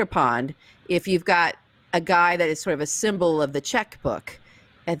the trader pond if you've got a guy that is sort of a symbol of the checkbook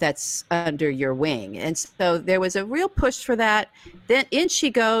and that's under your wing. And so there was a real push for that. Then in she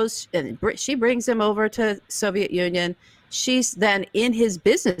goes, and she brings him over to Soviet Union. She's then in his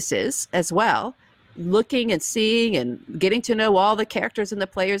businesses as well, looking and seeing and getting to know all the characters and the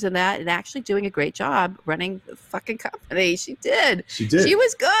players in that, and actually doing a great job running the fucking company. She did. She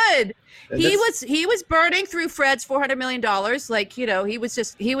was good. He was burning through Fred's $400 million. Like, he was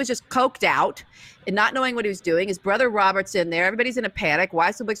just coked out and not knowing what he was doing. His brother Robert's in there. Everybody's in a panic.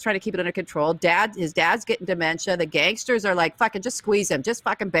 Weisselbeck's trying to keep it under control. His dad's getting dementia. The gangsters are like, fucking just squeeze him. Just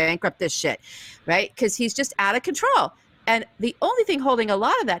fucking bankrupt this shit. Right? Because he's just out of control. And the only thing holding a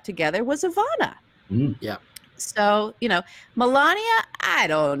lot of that together was Ivana. Yeah. So, Melania, I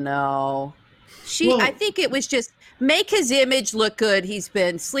don't know. I think it was just make his image look good. He's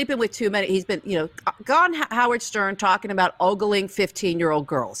been sleeping with too many. He's been, gone Howard Stern talking about ogling 15-year-old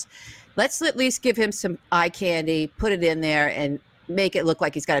girls. Let's at least give him some eye candy, put it in there, and make it look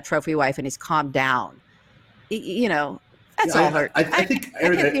like he's got a trophy wife and he's calmed down. That's all hurt. I think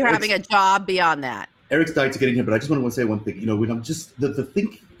Eric, I think you're having a job beyond that. Eric's dying to get in here, but I just want to say one thing. When I'm just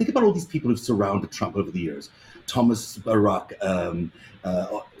think about all these people who've surrounded Trump over the years. Thomas Barack,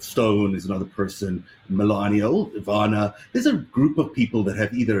 Stone is another person, Melania, Ivana. There's a group of people that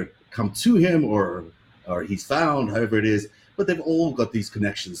have either come to him or he's found, however it is, but they've all got these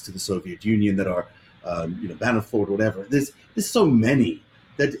connections to the Soviet Union that are, Manafort, whatever. There's so many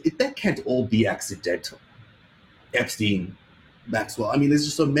that can't all be accidental. Epstein, Maxwell. I mean, there's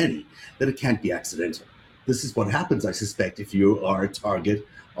just so many that it can't be accidental. This is what happens, I suspect, if you are a target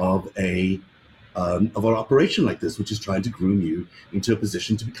of an operation like this, which is trying to groom you into a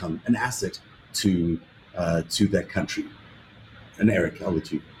position to become an asset to that country. And Eric, I'll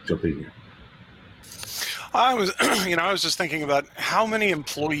let you jump in here. I was just thinking about how many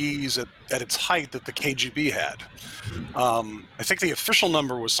employees at its height that the KGB had. I think the official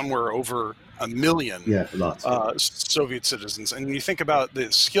number was somewhere over 1 million. Yeah, lots. Soviet citizens, and you think about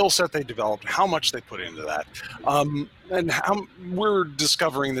the skill set they developed, how much they put into that, and how we're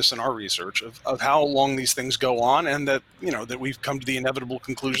discovering this in our research of how long these things go on, and that that we've come to the inevitable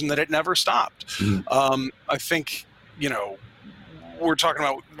conclusion that it never stopped. Mm-hmm. I think we're talking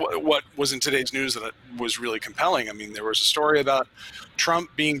about what was in today's news that was really compelling. I mean, there was a story about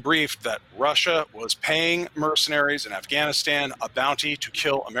Trump being briefed that Russia was paying mercenaries in Afghanistan a bounty to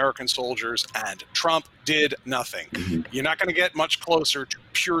kill American soldiers, and Trump did nothing. Mm-hmm. You're not going to get much closer to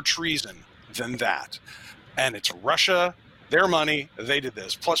pure treason than that. And it's Russia, their money, they did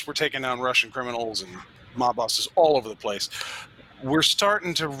this. Plus, we're taking down Russian criminals and mob bosses all over the place. We're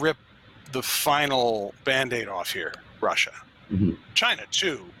starting to rip the final Band-Aid off here, Russia. China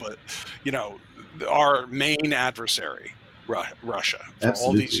too, but our main adversary, Russia, for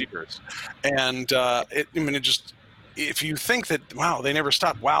all these years. And if you think that, wow, they never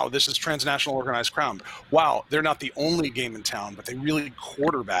stopped, wow, this is transnational organized crime, wow, they're not the only game in town, but they really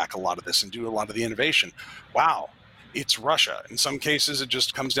quarterback a lot of this and do a lot of the innovation. Wow, it's Russia. In some cases, it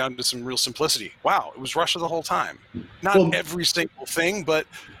just comes down to some real simplicity. Wow, it was Russia the whole time. Not every single thing, but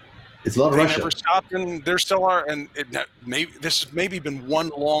it's a lot of Russia. They never stopped, and there still are. And this has maybe been one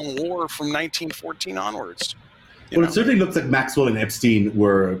long war from 1914 onwards. It certainly looks like Maxwell and Epstein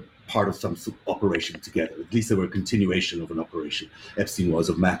were part of some operation together. At least they were a continuation of an operation. Epstein was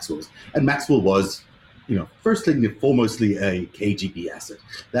of Maxwell's. And Maxwell was, firstly and foremostly a KGB asset.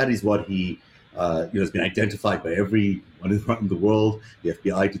 That is what he, has been identified by everyone in the world. The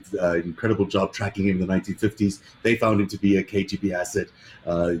FBI did an incredible job tracking him in the 1950s. They found him to be a KGB asset.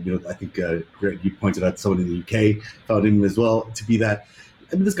 I think Greg, you pointed out someone in the UK found him as well to be that.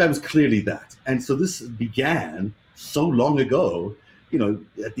 I mean, this guy was clearly that. And so this began so long ago.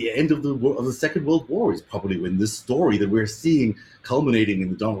 At the end of the Second World War is probably when this story that we're seeing culminating in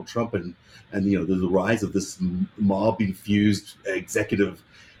the Donald Trump and the rise of this mob-infused executive,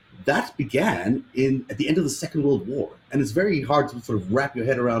 that began at the end of the Second World War. And it's very hard to sort of wrap your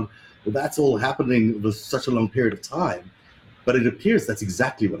head around, well, that's all happening over such a long period of time. But it appears that's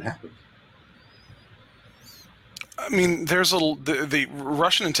exactly what happened. I mean, the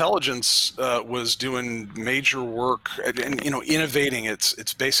Russian intelligence was doing major work and innovating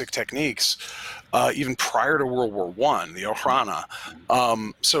its basic techniques even prior to World War I, the Okhrana.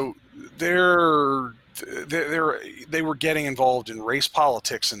 So they were getting involved in race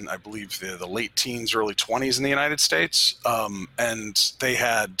politics in, I believe, the late teens, early 20s in the United States, and they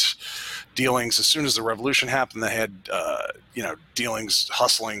had dealings as soon as the revolution happened. They had dealings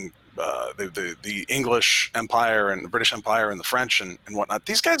hustling. The English Empire and the British Empire and the French and whatnot.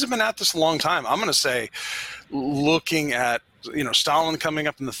 These guys have been at this a long time. I'm going to say, looking at Stalin coming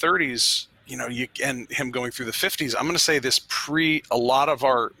up in the 30s, and him going through the 50s. I'm going to say a lot of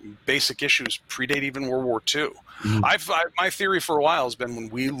our basic issues predate even World War II. My theory for a while has been when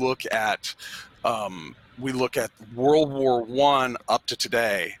we look at World War I up to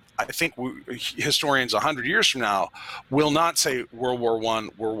today. I think historians 100 years from now will not say World War I,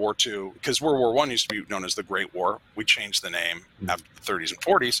 World War II, because World War I used to be known as the Great War. We changed the name after the 30s and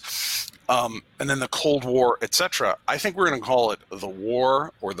 40s. And then the Cold War, etc. I think we're going to call it the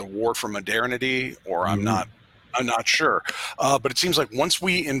war or the war for modernity, or I'm not sure. But it seems like once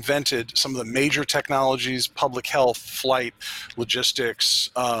we invented some of the major technologies, public health, flight, logistics,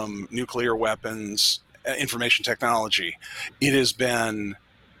 nuclear weapons, information technology, it has been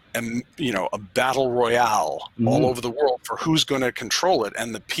a battle royale all over the world for who's going to control it.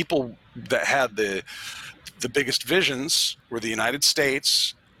 And the people that had the biggest visions were the United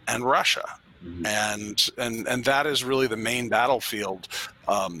States and Russia. And that is really the main battlefield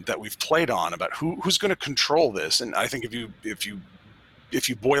that we've played on about who's going to control this. And I think if you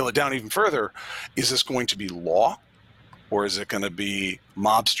boil it down even further, is this going to be law, or is it going to be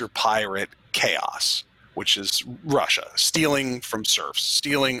mobster pirate chaos? Which is Russia, stealing from serfs,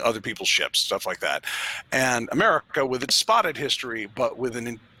 stealing other people's ships, stuff like that. And America, with its spotted history, but with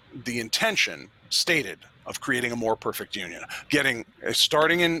the intention stated of creating a more perfect union,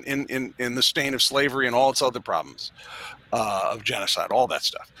 starting in the stain of slavery and all its other problems, of genocide, all that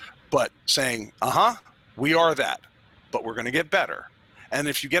stuff. But saying, we are that, but we're going to get better. And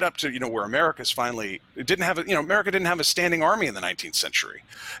if you get up to, where America's finally, America didn't have a standing army in the 19th century.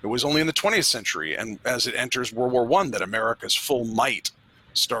 It was only in the 20th century. And as it enters World War I, that America's full might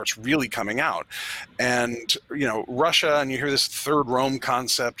starts really coming out. And, Russia, and you hear this Third Rome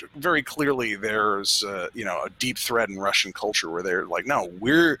concept, very clearly there's, a deep thread in Russian culture where they're like, no,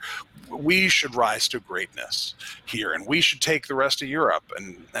 we should rise to greatness here, and we should take the rest of Europe.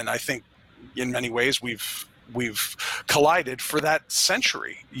 And I think in many ways we've collided for that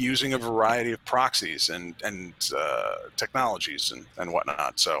century using a variety of proxies and technologies and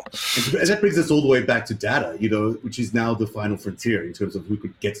whatnot. So, and that brings us all the way back to data, which is now the final frontier in terms of who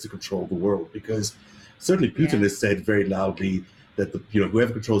gets to control the world. Because certainly Putin has said very loudly that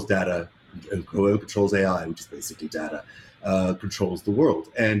whoever controls data and whoever controls AI, which is basically data, controls the world.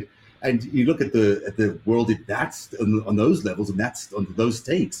 And you look at the world that's on those levels, and that's on those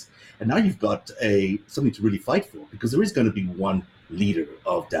stakes. And now you've got something to really fight for, because there is going to be one leader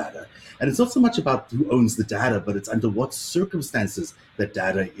of data. And it's not so much about who owns the data, but it's under what circumstances that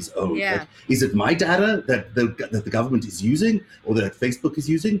data is owned. Yeah. Like, is it my data that the government is using, or that Facebook is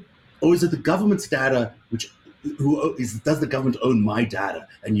using? Or is it the government's data, does the government own my data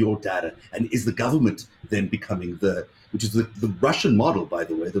and your data? And is the government then becoming the which is the Russian model, by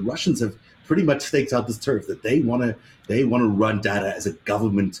the way. The Russians have pretty much staked out this turf that they want to run data as a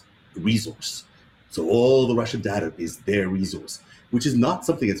government resource. So all the Russian data is their resource, which is not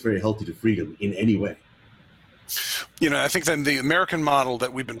something that's very healthy to freedom in any way. I think then the American model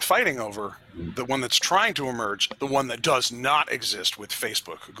that we've been fighting over, the one that's trying to emerge, the one that does not exist with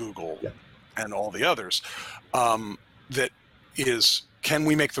Facebook, Google, and all the others, that is, can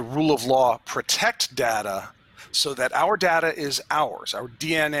we make the rule of law protect data so that our data is ours, our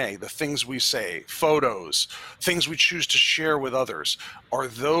DNA, the things we say, photos, things we choose to share with others, are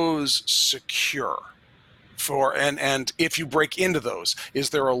those secure? And if you break into those, is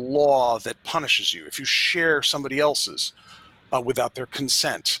there a law that punishes you? If you share somebody else's without their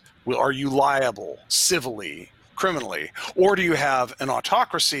consent, are you liable civilly, criminally? Or do you have an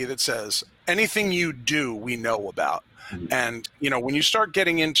autocracy that says anything you do, we know about? And when you start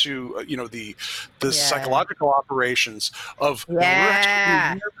getting into the psychological operations of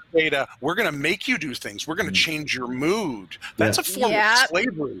data, we're going to make you do things. We're going to change your mood. That's a form of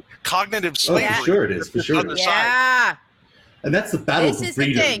slavery, cognitive slavery. Oh, for sure it is. For sure. Yeah. And that's the battle for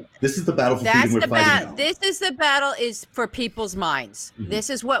freedom. This is the battle for freedom we're fighting now. This is the battle is for people's minds. This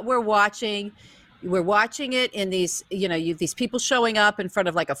is what we're watching. We're watching it in these, these people showing up in front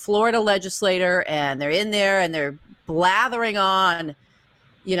of like a Florida legislator, and they're in there and they're blathering on,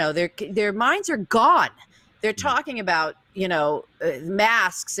 their minds are gone. They're talking about,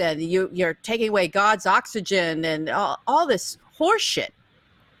 masks, and you're taking away God's oxygen and all this horseshit.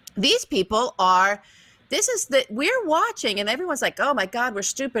 These people we're watching, and everyone's like, oh my God, we're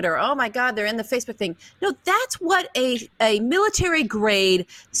stupid, or oh my God, they're in the Facebook thing. No, that's what a military grade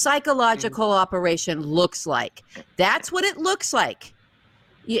psychological operation looks like. That's what it looks like.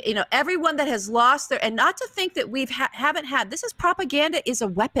 Everyone that has lost their, and not to think that haven't had, this is propaganda is a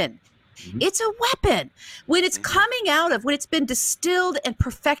weapon. It's a weapon. When it's coming out of, when it's been distilled and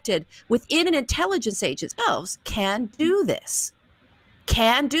perfected within an intelligence agent's themselves can do this.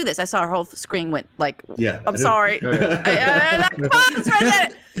 I saw her whole screen went like, I'm sorry. It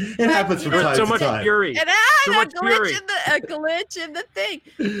happens from time to time. So much fury. And a glitch in the thing.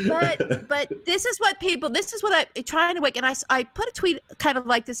 But this is what I'm trying to wake. And I put a tweet kind of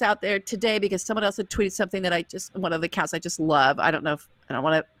like this out there today because someone else had tweeted something that one of the accounts I just love. I don't want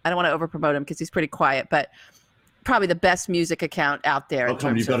to over promote him because he's pretty quiet, but probably the best music account out there. Oh, come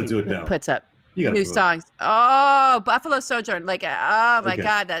on, you've got to do it now. Puts up new songs. Oh, Buffalo Sojourn. Like, oh my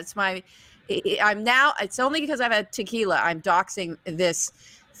God, that's it's only because I've had tequila. I'm doxing this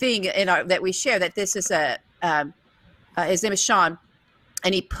thing that we share, that this is his name is Sean,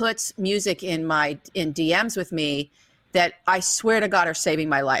 and he puts music in DMs with me that I swear to God are saving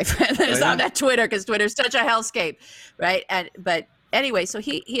my life. And it's on that Twitter, because Twitter's such a hellscape, right? But anyway, so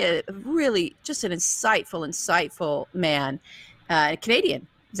he really just an insightful man, Canadian.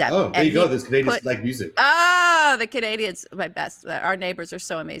 Oh, there you go. There's Canadians like music. Oh, the Canadians, my best. Our neighbors are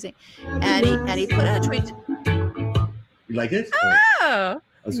so amazing. And he put out a tweet. You like it? Oh,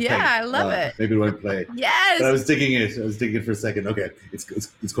 I love it. Maybe we won't play it. Yes. But I was digging it for a second. Okay,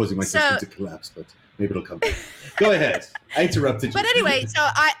 it's causing my system to collapse, but maybe it'll come back. Go ahead. I interrupted you. But anyway, so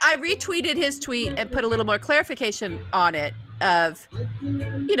I retweeted his tweet and put a little more clarification on it of,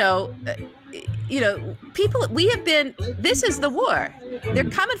 people, this is the war. They're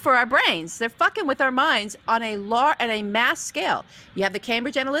coming for our brains. They're fucking with our minds on a mass scale. You have the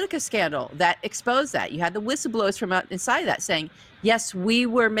Cambridge Analytica scandal that exposed that. You had the whistleblowers from inside that saying, yes, we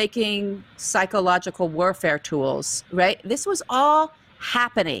were making psychological warfare tools, right? This was all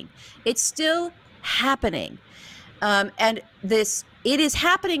happening. It's still happening. And it is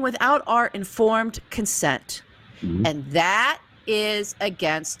happening without our informed consent. And that is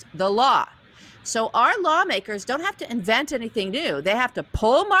against the law. So our lawmakers don't have to invent anything new. They have to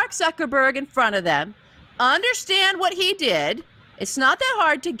pull Mark Zuckerberg in front of them, understand what he did. It's not that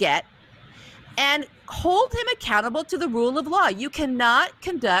hard to get, and hold him accountable to the rule of law. You cannot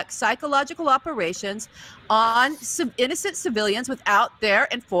conduct psychological operations on innocent civilians without their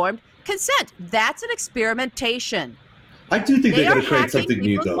informed consent. That's an experimentation. I do think they've got to create something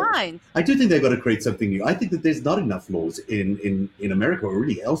new, though. Minds. I do think they've got to create something new. I think that there's not enough laws in America or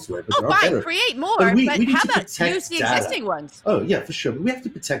really elsewhere. But there are better. Create more. But how about use the data. existing ones? Oh, yeah, for sure. But we have to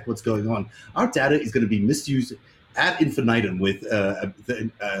protect what's going on. Our data is going to be misused ad infinitum with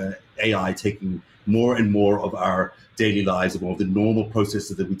AI taking more and more of our daily lives and all of the normal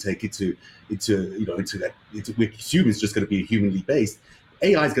processes that we take into we assume it's just going to be humanly based.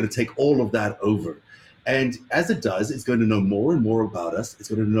 AI is going to take all of that over. And as it does, it's going to know more and more about us. It's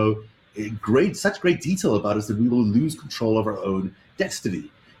going to know such great detail about us that we will lose control of our own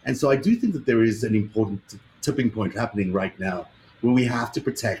destiny. And so I do think that there is an important tipping point happening right now where we have to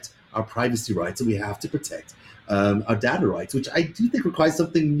protect our privacy rights and we have to protect our data rights, which I do think requires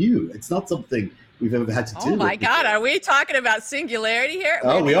something new. It's not something we've ever had to do. Oh my God, are we talking about singularity here?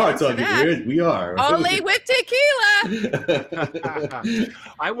 Oh, we are talking. We are. Only with tequila.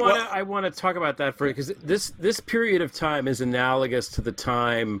 I want to talk about that because this period of time is analogous to the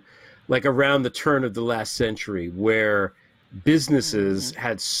time, like around the turn of the last century, where businesses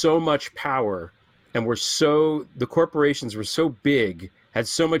had so much power and the corporations were so big, had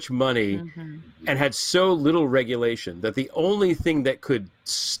so much money, and had so little regulation that the only thing that could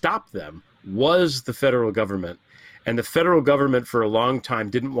stop them was the federal government. And the federal government for a long time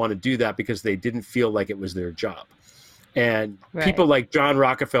didn't want to do that because they didn't feel like it was their job. And people like John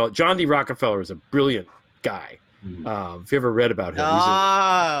D. Rockefeller is a brilliant guy. If you ever read about him, he's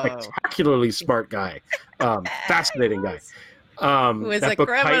a spectacularly smart guy, fascinating guy. Who is a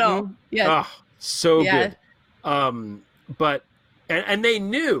criminal. Yes. Oh, so good. But And they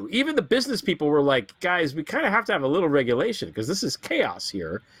knew, even the business people were like, guys, we kind of have to have a little regulation because this is chaos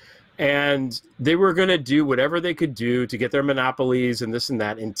here. And they were going to do whatever they could do to get their monopolies and this and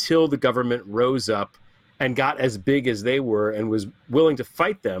that until the government rose up and got as big as they were and was willing to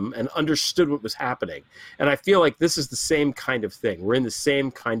fight them and understood what was happening. And I feel like this is the same kind of thing. We're in the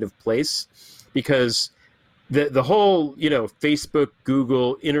same kind of place because the whole, Facebook,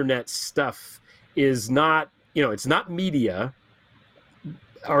 Google, internet stuff is not, it's not media,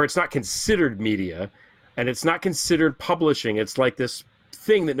 or it's not considered media, and it's not considered publishing. It's like this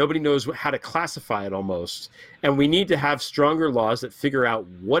thing that nobody knows how to classify it almost. And we need to have stronger laws that figure out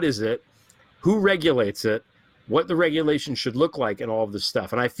what is it, who regulates it, what the regulation should look like, and all of this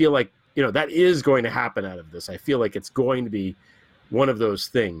stuff. And I feel like, that is going to happen out of this. I feel like it's going to be one of those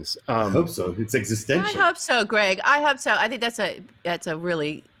things. I hope so. It's existential. I hope so, Greg. I hope so. I think that's a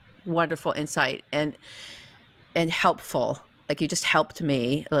really wonderful insight and helpful. Like, you just helped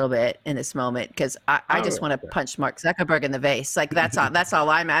me a little bit in this moment because I just want to punch Mark Zuckerberg in the face. Like, that's all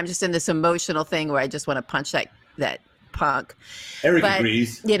I'm just in this emotional thing where I just want to punch that punk. Eric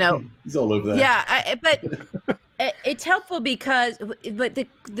agrees. He's all over that. Yeah, but it's helpful because,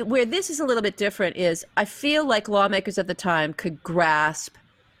 where this is a little bit different is I feel like lawmakers at the time could grasp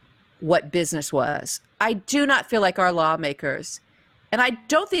what business was. I do not feel like our lawmakers. And I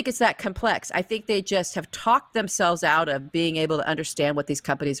don't think it's that complex. I think they just have talked themselves out of being able to understand what these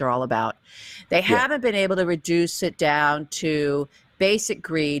companies are all about. They haven't been able to reduce it down to basic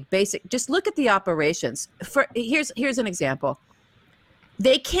greed, just look at the operations. Here's an example.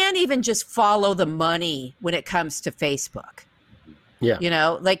 They can't even just follow the money when it comes to Facebook. Yeah. You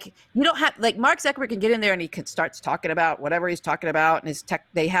don't have, like, Mark Zuckerberg can get in there and he starts talking about whatever he's talking about, and his tech,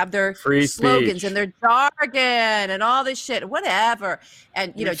 they have their free slogans speech and their jargon and all this shit, whatever.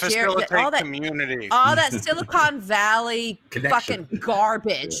 And, Jared, all that Silicon Valley fucking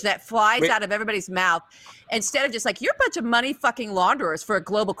garbage that flies out of everybody's mouth, instead of just like, you're a bunch of money fucking launderers for a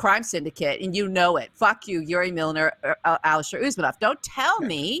global crime syndicate, and it. Fuck you, Yuri Milner, Alisher Usmanov. Don't tell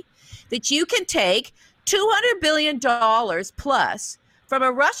me that you can take $200 billion plus from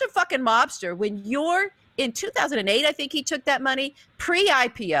a Russian fucking mobster when you're in 2008, I think he took that money,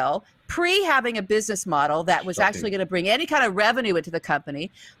 pre-IPO, having a business model that was actually going to bring any kind of revenue into the company,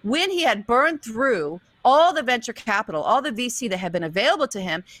 when he had burned through all the venture capital, all the VC that had been available to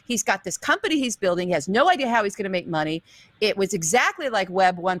him. He's got this company he's building. He has no idea how he's going to make money. It was exactly like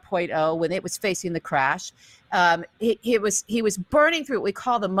Web 1.0 when it was facing the crash. He was burning through what we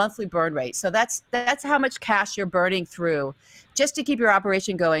call the monthly burn rate. So that's how much cash you're burning through just to keep your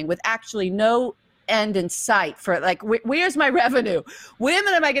operation going with actually no end in sight for, like, where's my revenue? When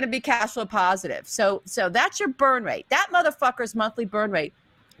am I going to be cash flow positive? So that's your burn rate. That motherfucker's monthly burn rate.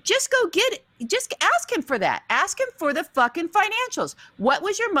 Just go get it. Just ask him for that. Ask him for the fucking financials. What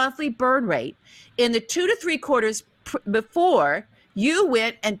was your monthly burn rate in the 2 to 3 quarters before you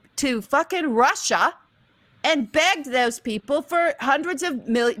went to fucking Russia and begged those people for hundreds of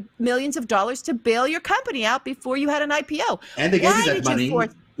millions of dollars to bail your company out before you had an IPO? And they gave you that money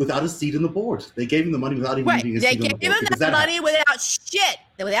without a seat in the board. They gave him the money without even needing a seat on the board. They gave him that money without shit.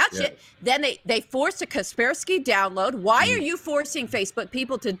 Shit. Then they forced a Kaspersky download. Why are you forcing Facebook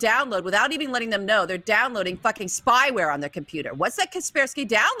people to download without even letting them know they're downloading fucking spyware on their computer? What's that Kaspersky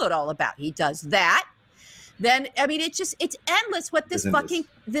download all about? He does that. Then, I mean, it's endless what this punk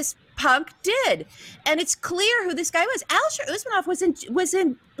did. And it's clear who this guy was. Alisher Usmanov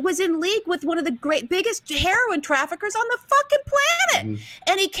was in league with one of the biggest heroin traffickers on the fucking planet.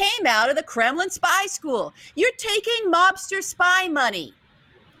 And he came out of the Kremlin spy school. You're taking mobster spy money.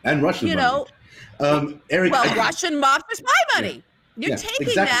 And Russian money. Eric, Russian mobster spy money. You're Yeah, taking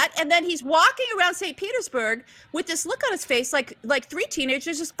exactly. that, and then he's walking around St. Petersburg with this look on his face like 3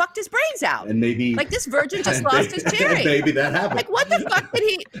 teenagers just fucked his brains out. And maybe Like this virgin just and lost his cherry. Maybe that happened. Like what the fuck did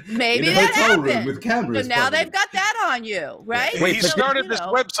he? Maybe in a that hotel room happened. with cameras. So now probably. they've got that on you, right? Wait, he but started you this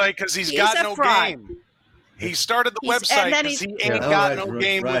know, website because he's he's got a no fraud. game. He started the He's- and website then because he he's- ain't Yeah. got Oh, no right,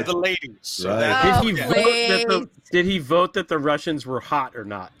 game right. with the ladies. So Right. that, Did he Oh, vote did he vote that the Russians were hot or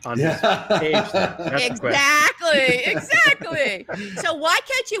not on his page? There? That's the question. Exactly. So why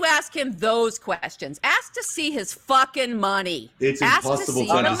can't you ask him those questions? Ask to see his fucking money. It's Ask to impossible see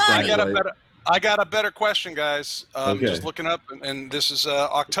to the understand. money. I got a better question, guys. Okay. Just looking up, and this is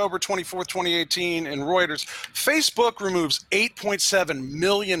October 24th, 2018 in Reuters. Facebook removes 8.7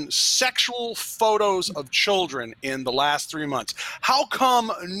 million sexual photos of children in the last 3 months. How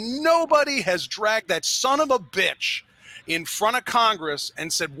come nobody has dragged that son of a bitch in front of Congress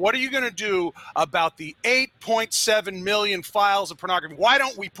and said, what are you going to do about the 8.7 million files of pornography? Why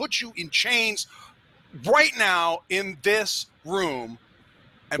don't we put you in chains right now in this room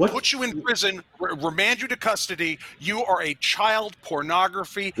and What? put you in prison, remand you to custody? You are a child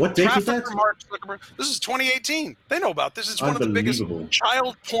pornography What date is trafficker, that? Mark Zuckerberg. This is 2018. They know about this. It's one of the biggest Unbelievable.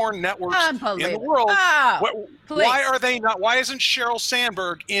 child porn networks in the Unbelievable. world. Oh, Why please. are they not? Why isn't Sheryl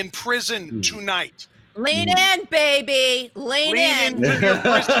Sandberg in prison tonight? Lean in, baby. Lean in. Lean into your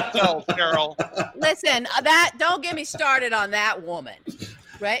prison cell, Cheryl. Listen, don't get me started on that woman,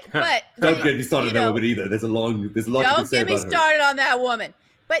 right? But Don't get me started you on that know, woman either. There's a lot you can Don't say get me about her. started on that woman.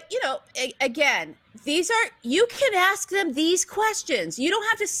 But again, you can ask them these questions. You don't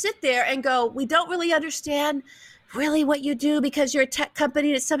have to sit there and go, we don't really understand really what you do because you're a tech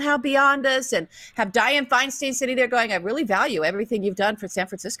company that's somehow beyond us, and have Dianne Feinstein sitting there going, I really value everything you've done for San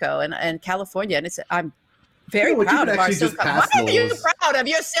Francisco and California. And I'm very You know what, you proud could of our actually just Silicon. pass Why are you laws. proud of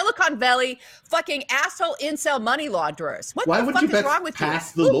your Silicon Valley fucking asshole incel money launderers? What Why the wouldn't fuck you is wrong with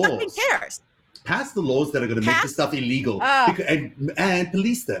pass you? the Who fucking laws? cares? Pass the laws that are going to make Pass- this stuff illegal Ah. and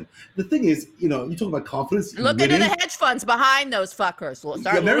police them. The thing is, you talk about confidence. Look into winning. the hedge funds behind those fuckers. We'll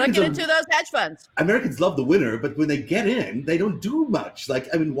start Americans looking are- into those hedge funds. Americans love the winner, but when they get in, they don't do much.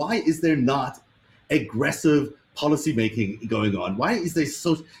 Why is there not aggressive policy making going on? Why is there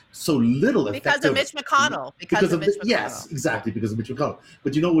so little Because effective? of Mitch McConnell. Because of Mitch McConnell. Yes, exactly, because of Mitch McConnell.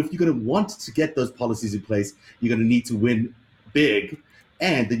 But if you're going to want to get those policies in place, you're going to need to win big,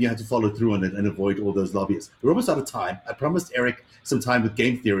 and then you have to follow through on it and avoid all those lobbyists. We're almost out of time. I promised Eric some time with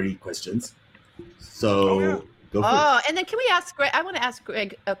game theory questions, so go for Oh, and then can we ask Greg? I want to ask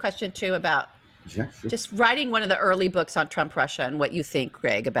Greg a question too about it. Yeah, sure. just writing one of the early books on Trump Russia and what you think,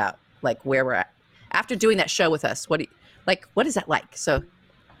 Greg, about where we're at after doing that show with us. What is that like? So,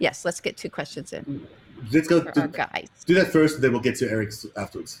 yes, let's get 2 questions in Let's go. for our guys. Do that first, and then we'll get to Eric's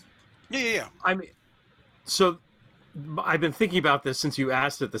afterwards. Yeah. I mean, so I've been thinking about this since you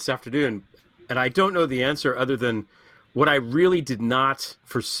asked it this afternoon, and I don't know the answer other than what I really did not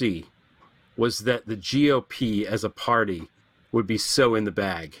foresee was that the GOP as a party would be so in the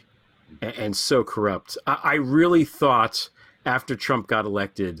bag and so corrupt. I really thought after Trump got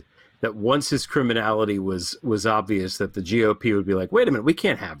elected that once his criminality was obvious, that the GOP would be like, wait a minute, we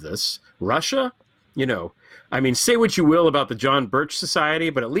can't have this. Russia? I mean, say what you will about the John Birch Society,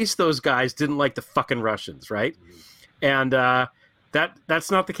 but at least those guys didn't like the fucking Russians, right? And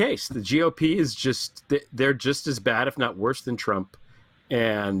that's not the case. The GOP is they're just as bad, if not worse, than Trump.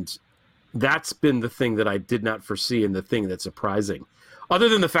 And that's been the thing that I did not foresee, and the thing that's surprising. Other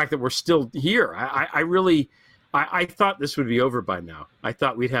than the fact that we're still here, I thought this would be over by now. I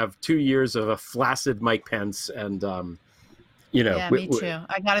thought we'd have 2 years of a flaccid Mike Pence, and Yeah, me too.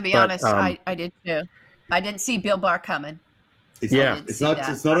 I got to be honest. I did too. I didn't see Bill Barr coming. It's Yeah. not.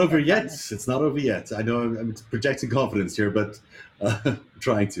 It's not over yet. It's not over yet. I know I'm projecting confidence here, but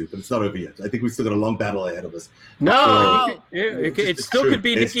trying to. But it's not over yet. I think we've still got a long battle ahead of us. No. It still true. could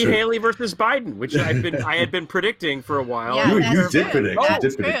be It's Nikki true. Haley versus Biden, which I had been predicting for a while. Yeah, You that's did true. predict. That's You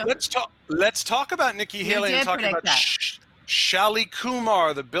did predict. true. Let's talk about Nikki You Haley and did talk predict about that. Shali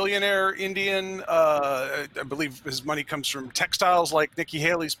Kumar, the billionaire Indian. I believe his money comes from textiles like Nikki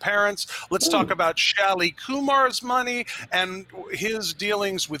Haley's parents. Let's talk about Shali Kumar's money and his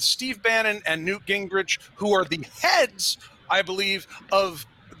dealings with Steve Bannon and Newt Gingrich, who are the heads, I believe, of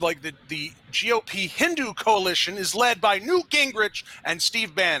the GOP Hindu coalition is led by Newt Gingrich and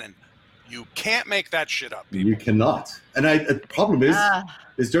Steve Bannon. You can't make that shit up. You cannot. And the problem is,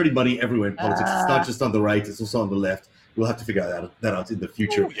 there's dirty money everywhere in politics. It's not just on the right; it's also on the left. We'll have to figure that out in the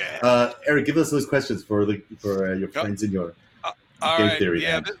future. Ooh, yeah. Eric, give us those questions for your friends in your All game right. theory.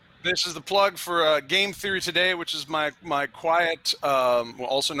 Yeah. band. This is the plug for Game Theory Today, which is my quiet,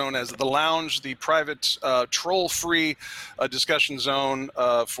 also known as The Lounge, the private troll-free discussion zone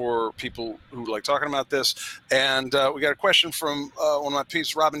for people who like talking about this. And we got a question from one of my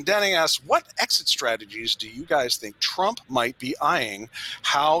peeps, Robin Denning, asks, what exit strategies do you guys think Trump might be eyeing?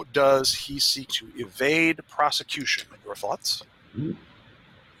 How does he seek to evade prosecution? Your thoughts?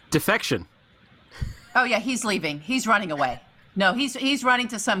 Defection. Oh, yeah, he's leaving. He's running away. No, he's running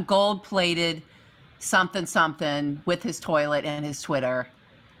to some gold-plated something with his toilet and his Twitter,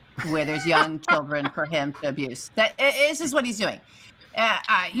 where there's young children for him to abuse. This is what he's doing.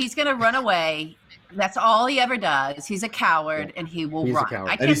 He's going to run away. That's all he ever does. He's a coward, and he will run.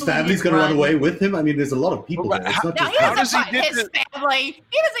 And his family's going to run away with him? I mean, there's a lot of people there. It's not just he doesn't fight his family.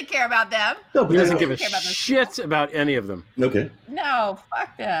 He doesn't care about them. No, he doesn't give a shit about any of them. Okay. No,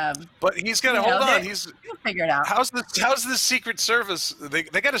 fuck them. But he's got to hold on. He'll figure it out. How's the Secret Service? They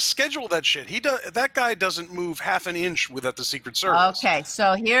got to schedule that shit. That guy doesn't move half an inch without the Secret Service. Okay,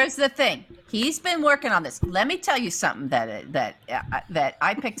 so here's the thing. He's been working on this. Let me tell you something that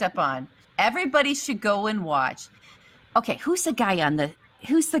I picked up on. Everybody should go and watch. Okay, who's the guy? The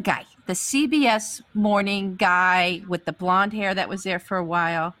CBS morning guy with the blonde hair that was there for a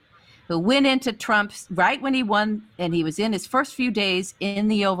while, who went into Trump's right when he won, and he was in his first few days in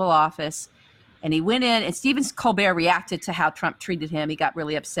the Oval Office, and he went in, and Stephen Colbert reacted to how Trump treated him. He got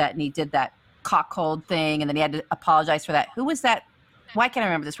really upset, and he did that cockhold thing, and then he had to apologize for that. Who was that? Why can't I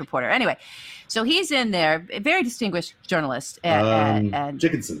remember this reporter? Anyway, so he's in there, a very distinguished journalist. And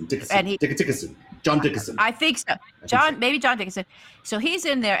Dickinson. John Dickinson. I think so. Maybe John Dickinson. So he's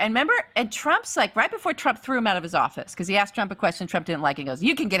in there. And remember, and Trump's like, right before Trump threw him out of his office, because he asked Trump a question Trump didn't like, and goes,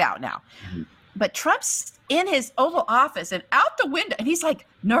 you can get out now. Mm-hmm. But Trump's in his Oval Office and out the window, and he's like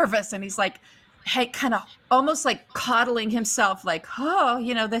nervous, and he's like, hey, kind of almost like coddling himself, like, oh,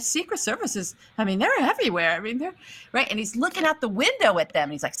 the Secret Service is, I mean, they're everywhere. I mean, they're right. And he's looking out the window at them.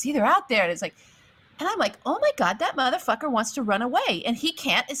 And he's like, see, they're out there. And it's like, and I'm like, oh my God, that motherfucker wants to run away. And he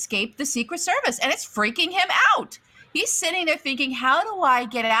can't escape the Secret Service. And it's freaking him out. He's sitting there thinking, how do I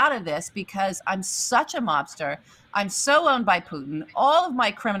get out of this? Because I'm such a mobster. I'm so owned by Putin. All of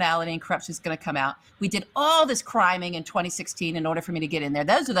my criminality and corruption is going to come out. We did all this criming in 2016 in order for me to get in there.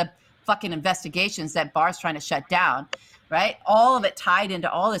 Those are the fucking investigations that Barr's trying to shut down, right? All of it tied into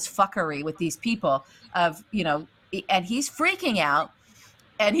all this fuckery with these people and he's freaking out,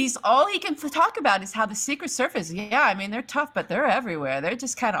 and all he can talk about is how the Secret Service, I mean, they're tough, but they're everywhere. They're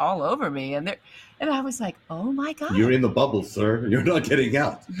just kind of all over me. And I was like, oh my God. You're in the bubble, sir. You're not getting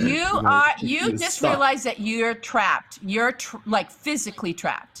out. You just realize that you're trapped. You're physically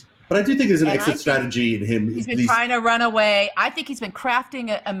trapped. But I do think there's an exit strategy in him. He's been trying to run away. I think he's been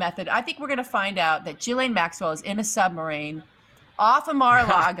crafting a method. I think we're going to find out that Ghislaine Maxwell is in a submarine off of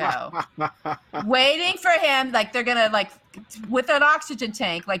Mar-a-Lago, waiting for him. Like they're going to with an oxygen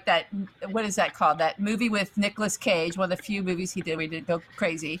tank, like that. What is that called? That movie with Nicolas Cage, one of the few movies he did where he didn't go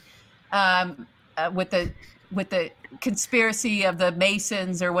crazy, with the conspiracy of the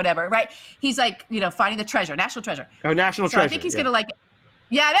Masons or whatever, right? He's finding the treasure, national treasure. Oh, national treasure. I think he's going to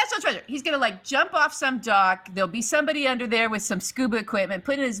yeah, that's no treasure. He's going to jump off some dock. There'll be somebody under there with some scuba equipment,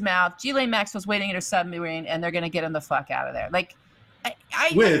 put it in his mouth. Ghislaine Maxwell's waiting in her submarine, and they're going to get him the fuck out of there.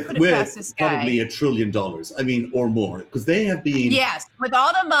 With probably $1 trillion. I mean, or more, because they have been with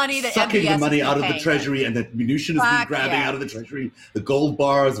all the money that sucking MBS the money out of the treasury, and the munition has been grabbing out of the treasury. The gold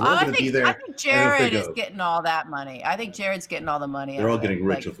bars are all going to be there. I think Jared is getting all that money. I think Jared's getting all the money. They're all getting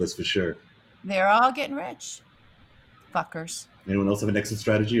rich with this for sure. They're all getting rich. Fuckers. Anyone else have an exit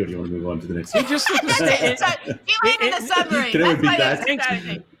strategy, or do you want to move on to the next one?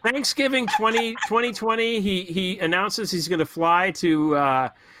 Thanksgiving 2020, he announces he's going to fly to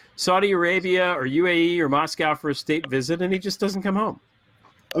Saudi Arabia or UAE or Moscow for a state visit, and he just doesn't come home.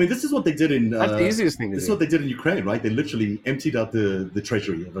 I mean, this is what they did in. That's the easiest thing to do. This is what they did in Ukraine, right? They literally emptied out the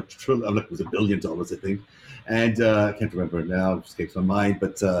treasury of it was $1 billion, I think, and I can't remember it now; it escapes my mind,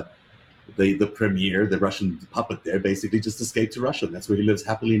 but. The premier, the Russian puppet there, basically just escaped to Russia. That's where he lives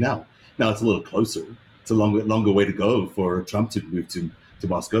happily now. Now it's a little closer. It's a longer way to go for Trump to move to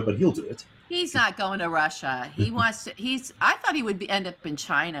Moscow, but he'll do it. He's not going to Russia. He wants to. I thought he would end up in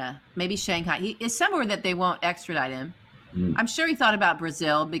China, maybe Shanghai. He is somewhere that they won't extradite him. I'm sure he thought about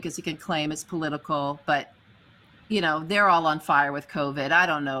Brazil because he can claim it's political, but they're all on fire with COVID. I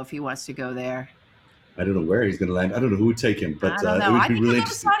don't know if he wants to go there. I don't know where he's going to land. I don't know who would take him, but I don't know. It would I be think really he'll go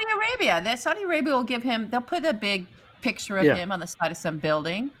to Saudi Arabia. Saudi Arabia will give him. They'll put a big picture of him on the side of some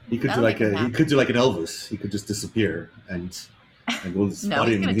building. He could do like an Elvis. He could just disappear, and and we'll No, spot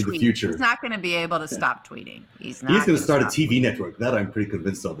he's him going in to the tweet. future. He's not going to be able to stop tweeting. He's not. He's going to start a stop TV network. That I'm pretty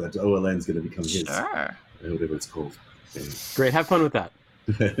convinced of. That OLN is going to become his, Sure. whatever it's called. Great. Have fun with that.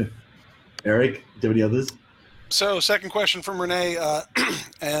 Eric, do you have any others? So, second question from Renee,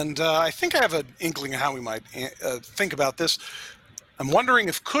 and I think I have an inkling of how we might think about this. I'm wondering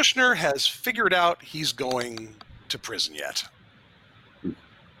if Kushner has figured out he's going to prison yet.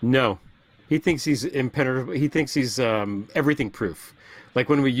 No, he thinks he's impenetrable. He thinks he's everything proof. Like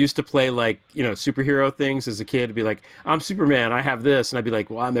when we used to play superhero things as a kid, to be like, I'm Superman, I have this, and I'd be like,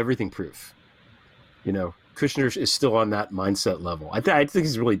 well, I'm everything proof. Kushner is still on that mindset level. I think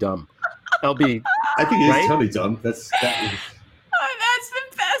he's really dumb. LB, I think he's Right? totally dumb. That's Oh, that's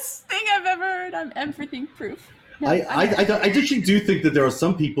the best thing I've ever heard. I'm everything proof. No, I actually do think that there are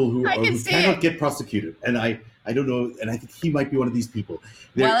some people who I can see cannot it. get prosecuted, and I don't know, and I think he might be one of these people.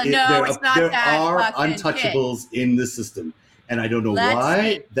 Well, no, it's not there that are fucking untouchables in the system, and I don't know Let's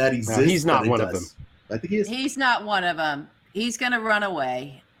why see. that exists. he's not but it one of does. I think he is. He's not one of them. He's going to run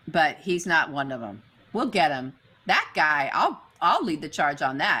away, but he's not one of them. We'll get him. That guy, I'll lead the charge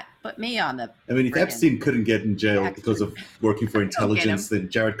on that. Put me on the. I mean, if friggin' Epstein couldn't get in jail Jackson. because of working for him. intelligence, then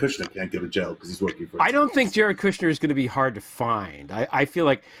Jared Kushner can't go to jail because he's working for. I don't think Jared Kushner is going to be hard to find. I feel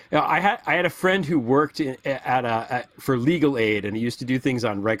like I had a friend who worked for legal aid, and he used to do things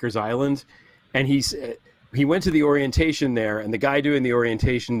on Rikers Island, and he went to the orientation there, and the guy doing the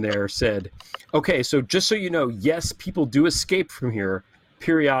orientation there said, "Okay, so just so you know, yes, people do escape from here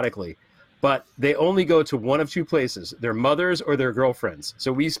periodically, but they only go to one of two places: their mothers or their girlfriends.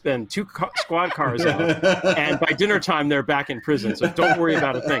 So we spend two squad cars out, and by dinner time they're back in prison. So don't worry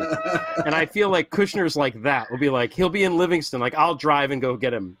about a thing." And I feel like Kushner's like that. Will be like, he'll be in Livingston, like, I'll drive and go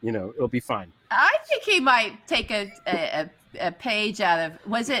get him. It'll be fine. I think he might take a page out of.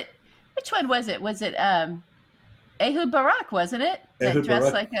 Which one was it? Was it Ehud Barak? Wasn't it? That Ehud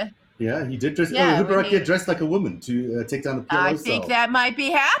dressed Barak. like a. Yeah, he did dress. Yeah, Yeah, when he- dressed like a woman to take down the PLO I cell. think that might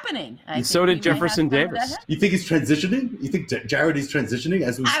be happening. And so did Jefferson Davis. You think he's transitioning? You think Jared is transitioning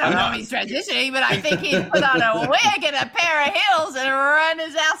as we I don't speak? know if he's transitioning, but I think he'd put on a wig and a pair of heels and run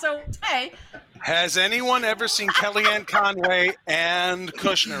his ass away. Has anyone ever seen Kellyanne Conway and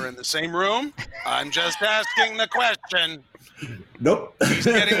Kushner in the same room? I'm just asking the question. Nope. He's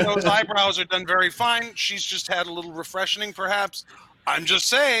getting those eyebrows are done very fine. She's just had a little refreshing, perhaps. I'm just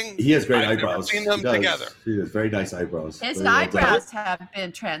saying. He has great I've never eyebrows. seen them He does. together. He has very nice eyebrows. His Very well done. eyebrows have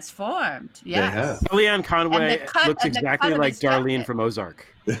been transformed. Yes. have. Kellyanne Conway And the cut- looks and the exactly cut of like his Darlene jacket. from Ozark.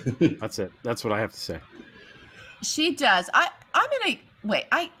 That's it. That's what I have to say. She does. I'm gonna wait.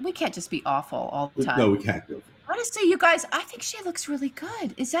 We can't just be awful all the time. No, we can't go. Honestly, you guys, I think she looks really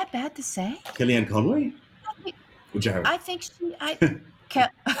good. Is that bad to say? Kellyanne Conway? Or Jared? I think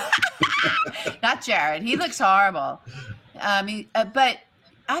not Jared. He looks horrible. But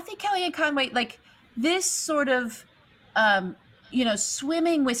I think Kellyanne Conway, like this sort of,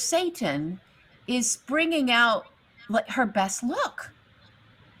 swimming with Satan, is bringing out like her best look.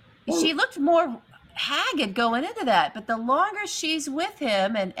 She looked more haggard going into that, but the longer she's with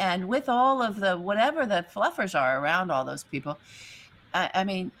him and with all of the whatever the fluffers are around all those people, I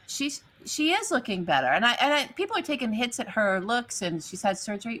mean, she is looking better, and people are taking hits at her looks, and she's had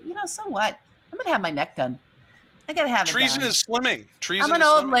surgery. So what? I'm gonna have my neck done. I gotta have it Treason done. is slimming. Treason I'm an is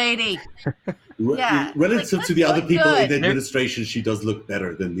old slimming. lady. Yeah, Relative like, to the other look people in good. the There- administration, she does look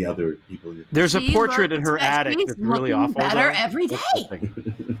better than the other people. There's a She portrait in her looks- attic she's that's really looking awful. better though. every That's the day.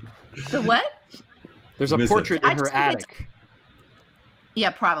 thing. The what? There's a Miss it. portrait I in her just think it's- attic. Yeah,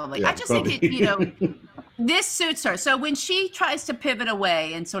 probably. Yeah, I just probably. think this suits her. So when she tries to pivot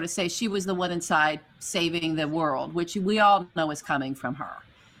away and sort of say she was the one inside saving the world, which we all know is coming from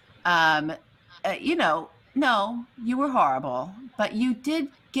her, no, you were horrible, but you did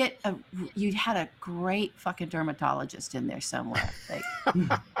you had a great fucking dermatologist in there somewhere. Like,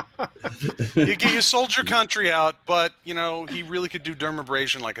 You sold your country out, but he really could do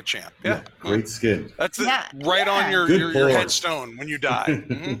dermabrasion like a champ. Yeah, Great skin. that's Yeah, right on yeah. your Good pour. headstone when you die.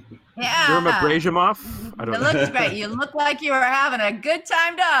 Mhm. yeah. Derma Brazimoff? I don't It know. looks great. You look like you were having a good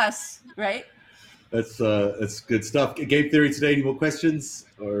time to us, right? That's good stuff. Game theory today. Any more questions?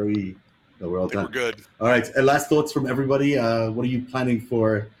 Or are we? No, we're all I think we're done. good. All right. Last thoughts from everybody. What are you planning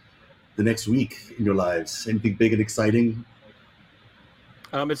for the next week in your lives? Anything big and exciting?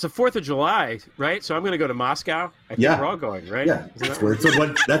 It's the 4th of July, right? So I'm going to go to Moscow. I think Yeah. we're all going, right? Yeah, Isn't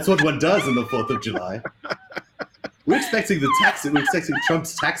that's what one does on the 4th of July. We're expecting the taxes. We're expecting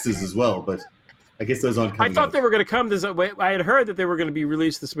Trump's taxes as well, but I guess those aren't I coming. thought out. they were going to come. I had heard that they were going to be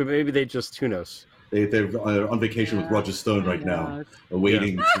released this, but maybe they just, who knows? They're on vacation with Roger Stone right now,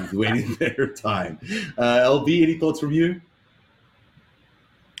 waiting their time. LB, any thoughts from you?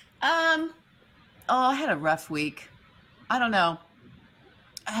 I had a rough week. I don't know.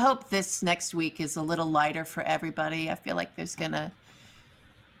 I hope this next week is a little lighter for everybody. I feel like there's gonna,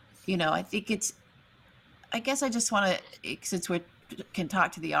 I guess I just want to, since we can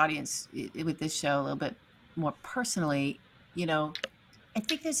talk to the audience with this show a little bit more personally, I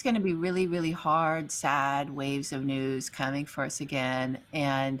think there's going to be really, really hard, sad waves of news coming for us again.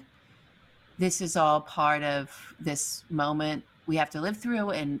 And this is all part of this moment we have to live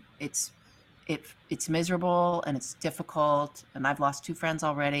through. And it's miserable and it's difficult. And I've lost 2 friends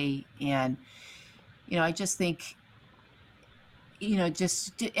already. And, I just think,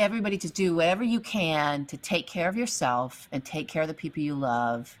 everybody to do whatever you can to take care of yourself and take care of the people you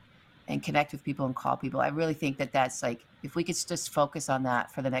love and connect with people and call people. I really think that's like, if we could just focus on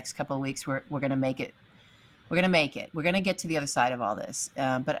that for the next couple of weeks, we're going to make it. We're going to make it. We're going to get to the other side of all this.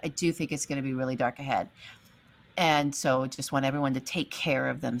 But I do think it's going to be really dark ahead. And so just want everyone to take care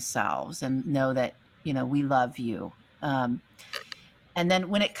of themselves and know that, we love you. And then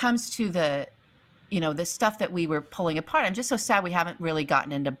when it comes to the stuff that we were pulling apart, I'm just so sad we haven't really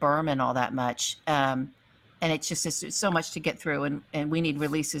gotten into Berman all that much. And it's so much to get through, and we need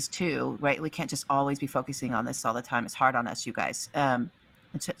releases too, right? We can't just always be focusing on this all the time. It's hard on us, you guys. And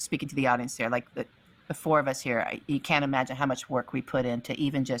speaking to the audience there, like the 4 of us here, you can't imagine how much work we put into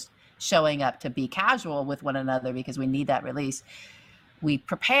even just showing up to be casual with one another because we need that release. We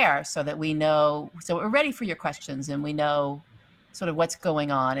prepare so that we know, so we're ready for your questions and we know sort of what's going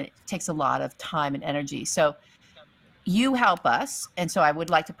on. It takes a lot of time and energy. So you help us. And so I would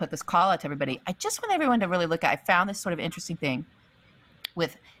like to put this call out to everybody. I just want everyone to really look at, I found this sort of interesting thing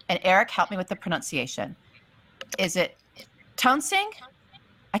and Eric helped me with the pronunciation. Is it Tonsing?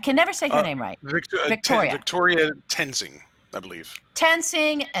 I can never say her name right. Victoria Tenzing, I believe.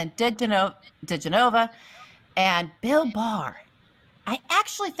 Tenzing and Dijanova and Bill Barr. I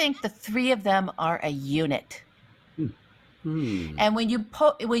actually think the 3 of them are a unit. And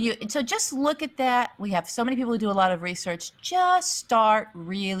so just look at that. We have so many people who do a lot of research. Just start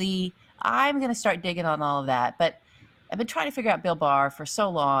really, I'm going to start digging on all of that. But I've been trying to figure out Bill Barr for so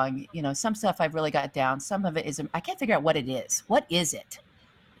long. Some stuff I've really got down. Some of it is, I can't figure out what it is. What is it?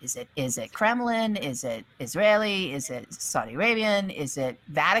 Is it Kremlin? Is it Israeli? Is it Saudi Arabian? Is it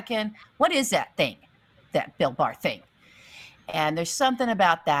Vatican? What is that thing, that Bill Barr thing? And there's something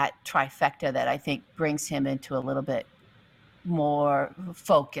about that trifecta that I think brings him into a little bit more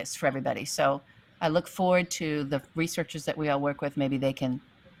focus for everybody. So I look forward to the researchers that we all work with. Maybe they can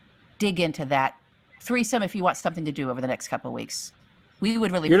dig into that threesome if you want something to do over the next couple of weeks. We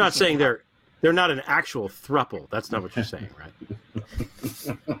would really. You're not saying they're not an actual throuple. That's not what you're saying, right?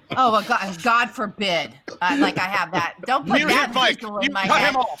 Oh, well, God forbid. I have that. Don't put that visual in my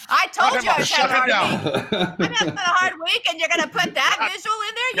head. I told you I was having a hard week. I'm having a hard week, and you're going to put that visual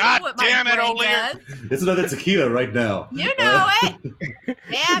in there? You know what my brain does. It's another tequila right now. You know it.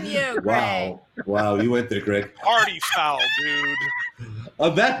 Damn you, Greg. Wow, you went there, Greg. Party foul, dude.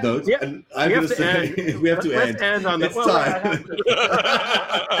 On that note, I'm going to say we have to end. Let's end on it's time.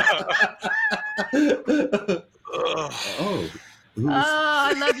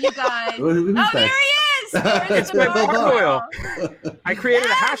 I love you guys. There he is. It's my gargoyle. I created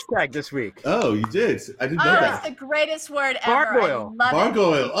a hashtag this week. Oh, you did? I didn't know that. It's the greatest word ever. Gargoyle.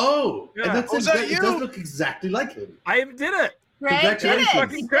 Gargoyle. Oh, yeah. And that's it does look exactly like him. I did it. Congratulations.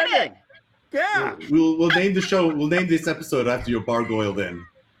 Fucking Greg. Yeah. We'll name the show. We'll name this episode after your Bargoyle. Then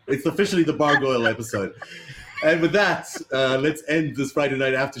it's officially the Bargoyle episode. And with that, let's end this Friday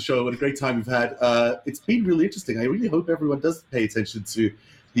night after show. What a great time we've had. It's been really interesting. I really hope everyone does pay attention to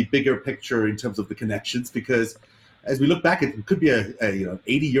the bigger picture in terms of the connections, because as we look back, it could be a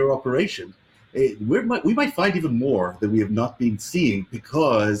 80-year operation. We might find even more that we have not been seeing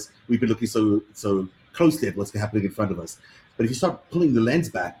because we've been looking so closely at what's happening in front of us. But if you start pulling the lens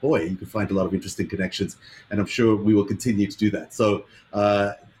back, boy, you can find a lot of interesting connections, and I'm sure we will continue to do that. So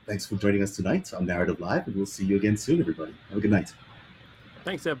thanks for joining us tonight on Narrative Live, and we'll see you again soon, everybody. Have a good night.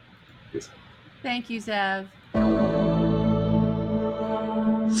 Thanks, Zeb. Yes. Thank you, Zev.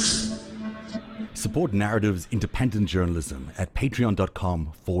 Support Narrative's independent journalism at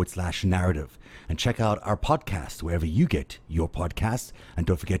patreon.com/narrative, and check out our podcast wherever you get your podcasts, and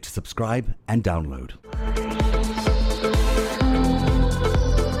don't forget to subscribe and download.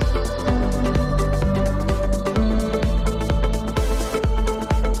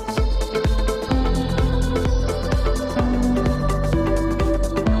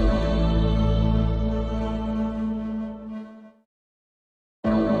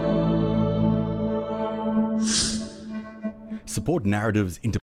 Support Narrative's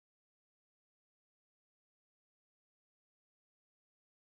independent